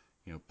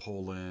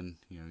 pull in,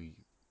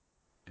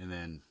 and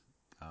then.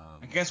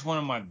 I guess one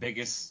of my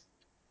biggest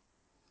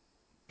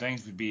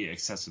things would be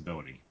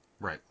accessibility.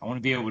 Right. I want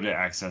to be able to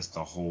access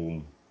the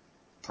whole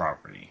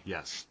property.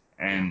 Yes.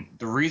 And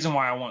the reason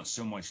why I want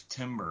so much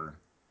timber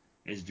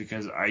is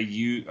because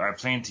I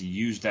plan to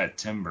use that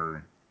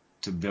timber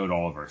to build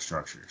all of our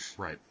structures.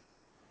 Right.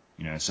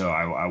 So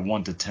I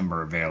want the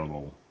timber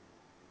available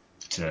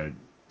so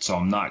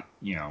I'm not,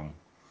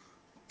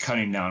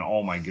 cutting down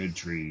all my good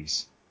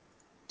trees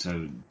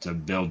to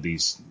build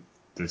this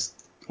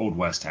old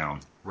West town.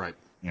 Right.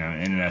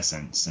 In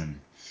essence. And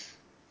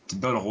to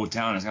build a whole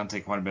town, it's going to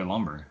take quite a bit of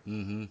lumber.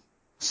 Mm-hmm.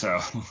 So.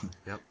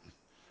 Yep.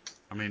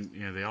 I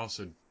mean, they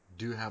also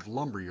do have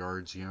lumber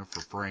yards,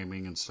 for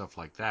framing and stuff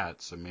like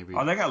that. So maybe.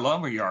 Oh, they got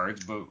lumber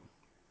yards, but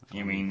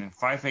I mean,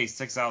 if I pay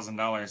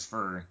 $6,000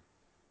 for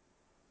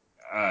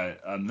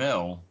a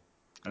mill,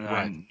 and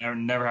right. I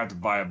never have to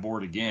buy a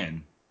board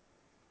again.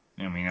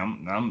 I mean,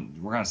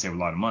 we're going to save a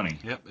lot of money.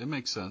 Yep, it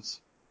makes sense.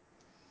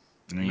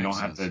 And then you don't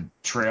have to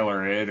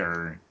trailer it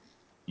or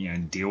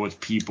deal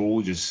with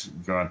people. Just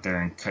go out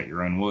there and cut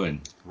your own wood.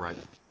 Right.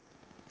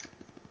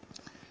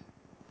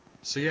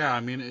 So yeah,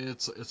 I mean,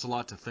 it's a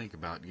lot to think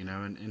about,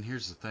 and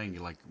here's the thing,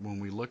 like when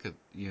we look at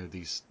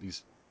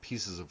these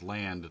pieces of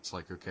land, it's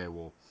like, okay,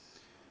 well,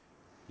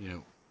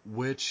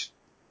 which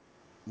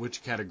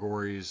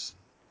categories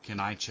can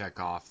I check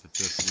off that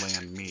this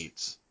land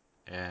meets?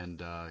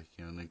 And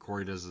and then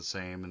Corey does the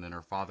same, and then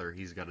our father,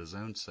 he's got his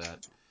own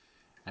set,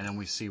 and then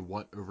we see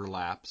what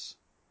overlaps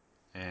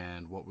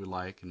and what we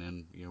like, and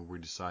then we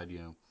decide,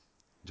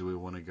 do we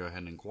want to go ahead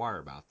and inquire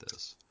about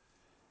this?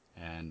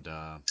 And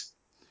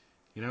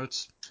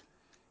it's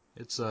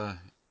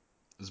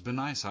been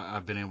nice.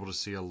 I've been able to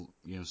see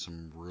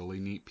some really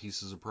neat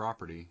pieces of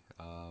property,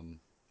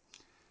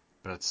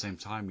 but at the same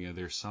time,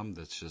 there's some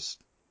that's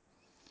just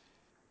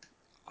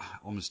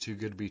almost too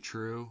good to be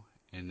true,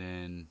 and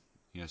then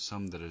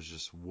some that is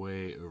just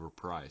way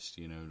overpriced.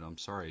 I'm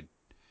sorry,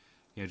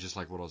 just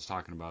like what I was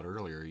talking about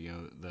earlier.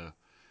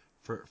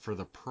 For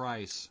the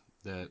price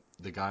that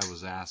the guy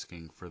was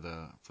asking for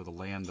the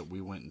land that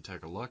we went and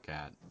took a look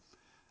at,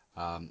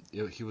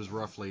 he was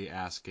roughly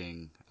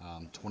asking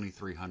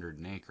 $2,300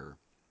 an acre,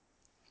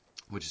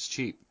 which is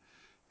cheap,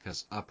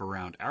 because up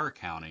around our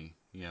county,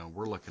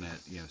 we're looking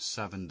at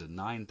 $7,000 to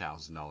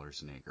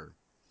 $9,000 an acre.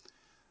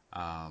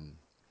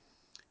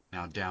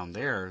 Now down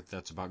there,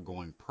 that's about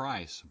going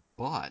price,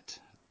 but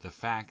the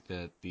fact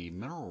that the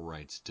mineral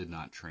rights did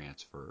not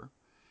transfer,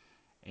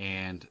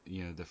 and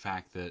the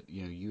fact that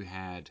you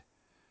had,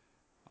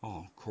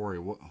 Corey,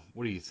 what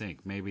do you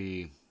think?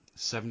 Maybe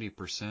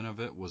 70% of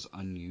it was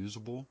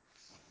unusable.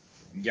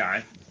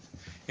 Yeah,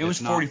 it was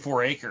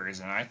 44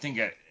 acres, and I think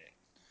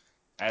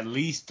at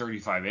least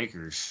 35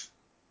 acres,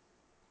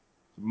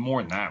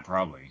 more than that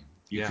probably.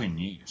 you couldn't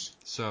use.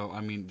 So,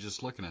 I mean,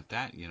 just looking at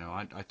that, you know,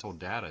 I told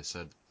Dad, I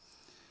said,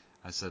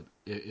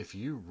 if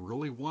you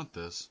really want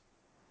this,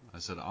 I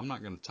said, I'm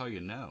not going to tell you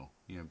no,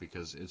 you know,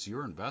 because it's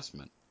your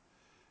investment.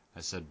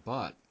 I said,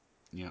 but,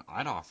 you know,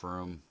 I'd offer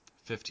him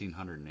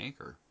 $1,500 an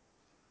acre.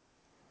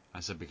 I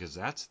said, because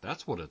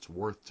that's what it's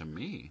worth to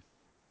me,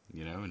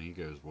 you know. And he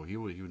goes, well, he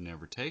would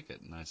never take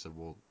it. And I said,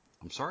 well,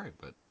 I'm sorry,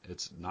 but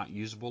it's not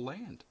usable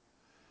land.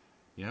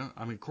 You know,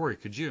 I mean, Corey,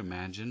 could you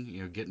imagine,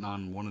 you know, getting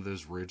on one of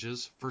those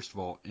ridges, first of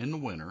all, in the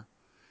winter,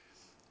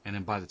 and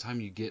then by the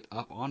time you get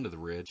up onto the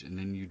ridge and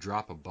then you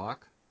drop a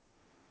buck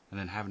and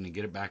then having to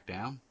get it back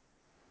down?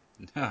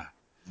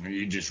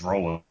 You just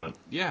roll it.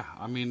 Yeah,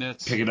 I mean,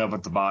 it's... Pick it up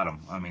at the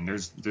bottom. I mean, there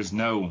was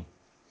no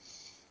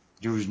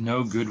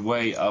good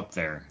way up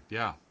there.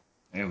 Yeah.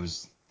 It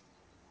was...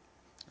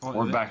 Well,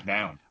 or back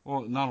down.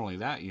 Well, not only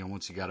that, you know,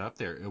 once you got up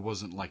there, it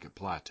wasn't like it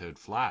plateaued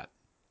flat.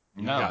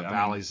 You No, got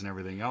valleys and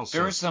everything else.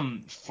 There were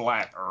some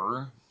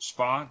flatter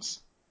spots,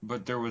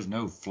 but there was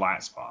no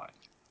flat spot.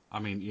 I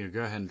mean, you know,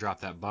 go ahead and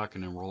drop that buck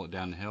and then roll it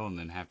down the hill and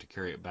then have to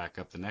carry it back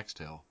up the next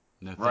hill.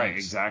 No thanks. Right,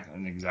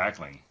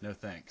 exactly. No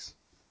thanks.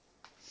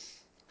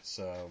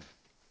 So,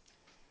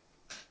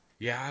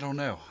 yeah, I don't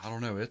know.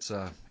 It's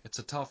a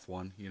tough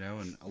one, you know,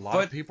 and a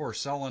lot of people are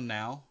selling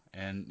now,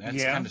 and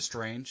that's kind of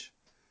strange.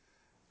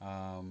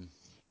 A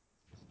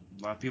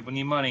lot of people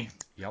need money.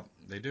 Yep,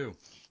 they do.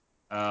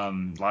 A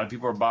lot of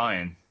people are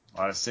buying. A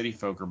lot of city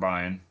folk are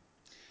buying.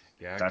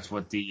 Yeah, that's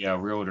what the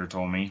realtor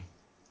told me.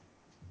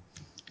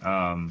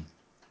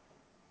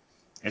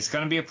 It's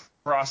going to be a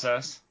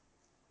process.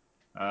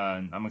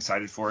 I'm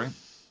excited for it,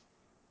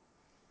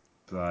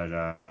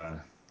 but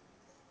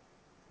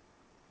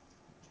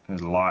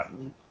there's a lot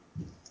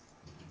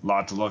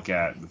to look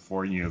at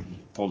before you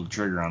pull the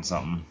trigger on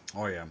something.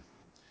 Oh yeah,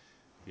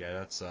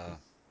 that's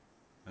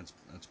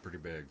pretty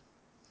big.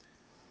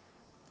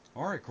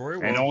 All right, Corey.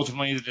 Well, and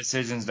ultimately, the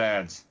decision's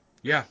Dad's.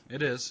 Yeah,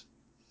 it is.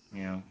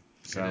 You know,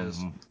 so it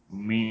is.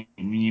 Me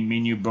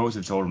and you both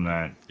have told him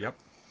that. Yep.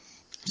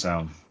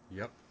 So.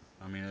 Yep.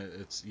 I mean,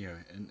 it's, you know,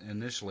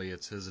 initially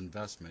it's his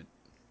investment.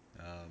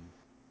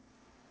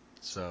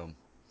 So,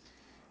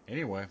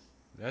 anyway,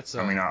 that's.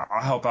 I mean,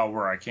 I'll help out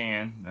where I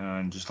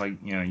can, just like,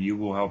 you know, you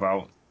will help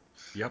out.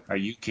 Yep. How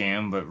you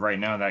can, but right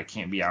now that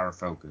can't be our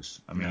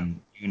focus. I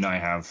mean, you and I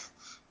have,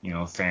 you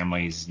know,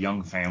 families,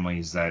 young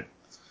families that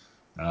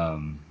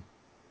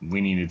we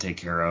need to take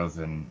care of,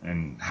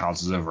 and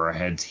houses over our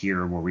heads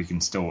here where we can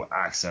still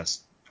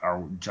access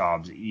our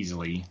jobs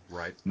easily.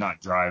 Right.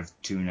 Not drive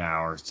 2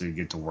 hours to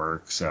get to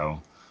work.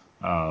 So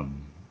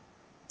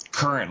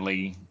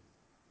currently,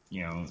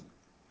 you know,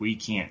 we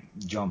can't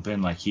jump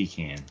in like he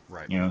can.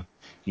 Right. You know,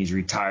 he's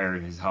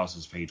retired. His house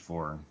is paid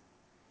for.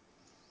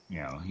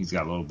 You know, he's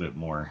got a little bit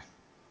more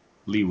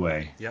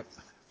leeway. Yep.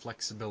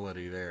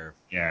 Flexibility there.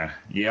 Yeah.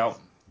 Yep.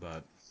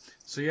 But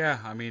so yeah,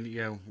 I mean,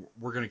 you know,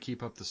 we're gonna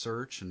keep up the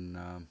search and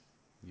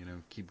you know,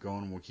 keep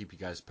going. We'll keep you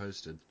guys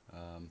posted.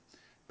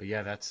 But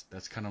yeah,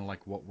 that's kind of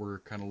like what we're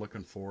kind of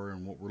looking for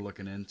and what we're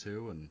looking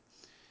into.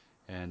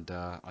 And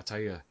I tell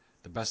you,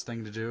 the best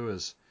thing to do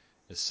is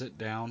sit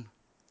down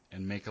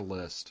and make a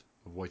list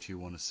of what you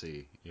want to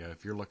see. You know,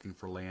 if you're looking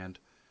for land,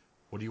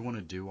 what do you want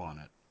to do on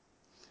it?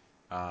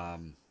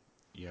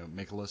 You know,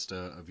 make a list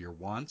of your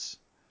wants,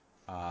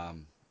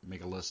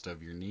 make a list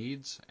of your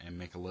needs, and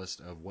make a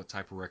list of what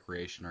type of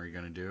recreation are you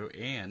going to do.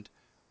 And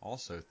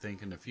also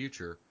think in the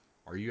future,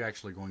 are you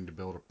actually going to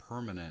build a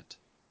permanent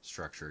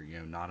structure, you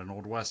know, not an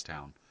old West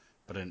town,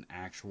 but an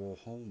actual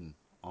home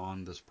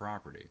on this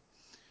property?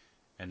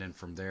 And then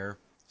from there,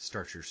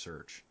 start your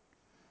search.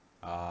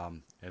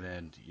 And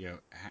then, you know,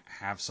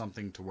 have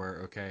something to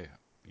where, okay,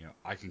 you know,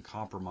 I can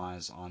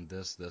compromise on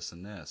this, this,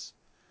 and this.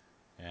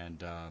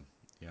 And,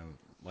 you know,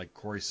 like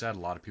Corey said, a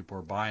lot of people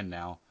are buying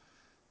now.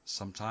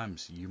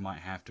 Sometimes you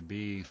might have to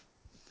be,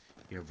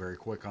 you know, very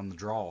quick on the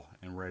draw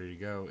and ready to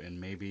go. And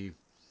maybe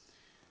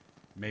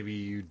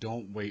you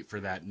don't wait for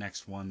that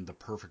next one, the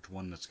perfect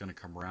one that's going to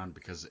come around,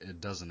 because it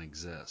doesn't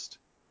exist.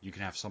 You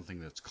can have something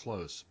that's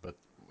close, but,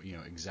 you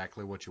know,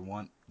 exactly what you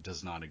want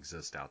does not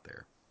exist out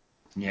there.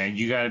 Yeah,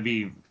 you got to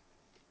be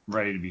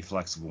ready to be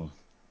flexible.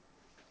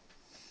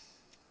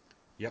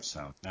 Yep,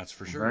 so that's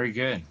for sure. Very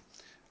good.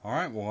 All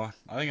right, well,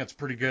 I think that's a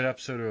pretty good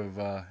episode of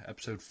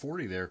episode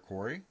 40 there,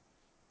 Corey.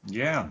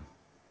 Yeah.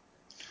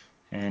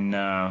 And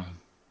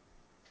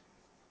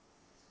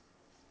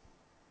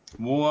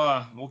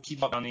we'll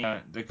keep up on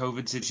the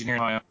COVID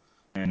situation.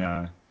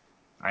 And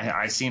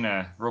I seen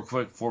real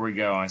quick before we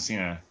go, I seen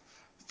a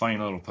funny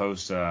little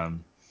post.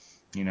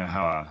 You know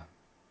how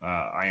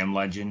I Am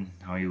Legend,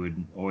 how he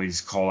would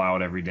always call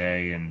out every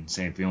day and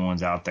say if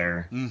anyone's out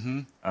there.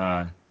 Mm-hmm.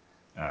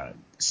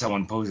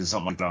 Someone posted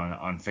something like that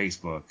on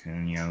Facebook,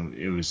 and you know,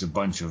 it was a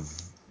bunch of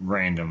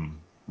random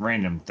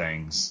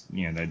things,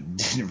 you know, that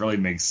didn't really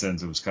make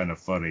sense. It was kind of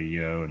funny,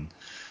 you know, and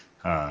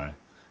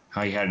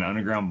how he had an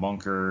underground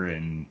bunker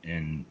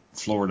in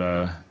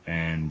Florida,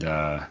 and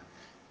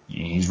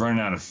he's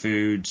running out of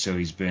food, so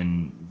he's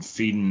been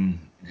feeding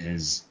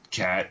his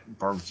cat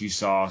barbecue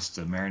sauce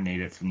to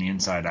marinate it from the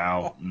inside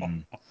out,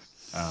 and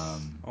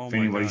If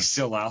anybody's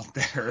still out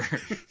there,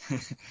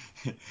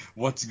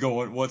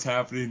 what's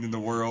happening in the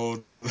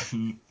world?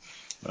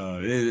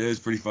 It is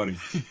pretty funny.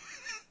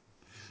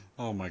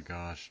 Oh my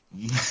gosh.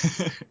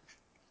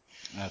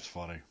 That's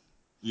funny.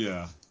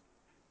 Yeah.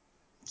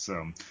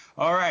 So,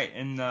 all right,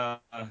 and if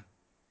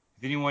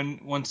anyone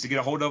wants to get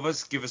a hold of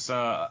us, give us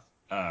some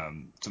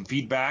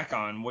feedback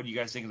on what you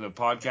guys think of the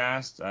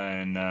podcast,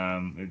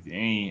 and if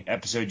any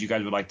episode you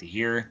guys would like to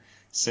hear,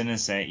 send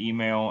us an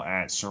email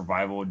at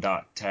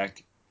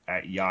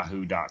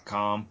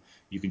survival.tech@yahoo.com.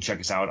 You can check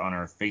us out on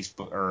our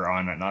Facebook, or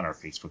on not our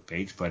Facebook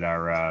page, but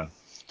our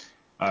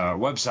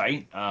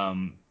website,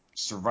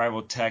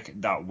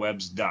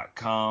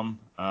 survivaltech.webs.com.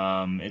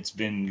 It's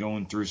been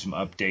going through some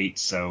updates,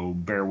 so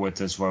bear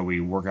with us while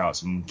we work out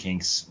some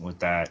kinks with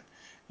that.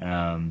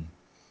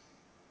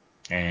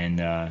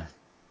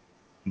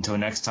 Until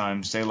next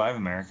time, stay alive,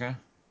 America.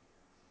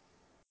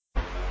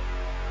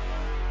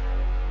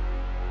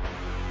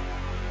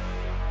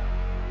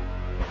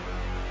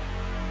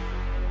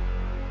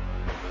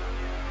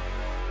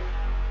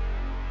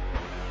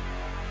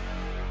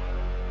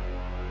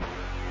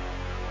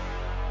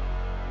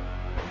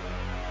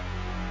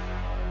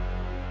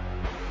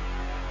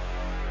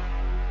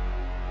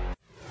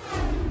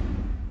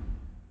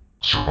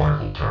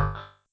 Survival Tech.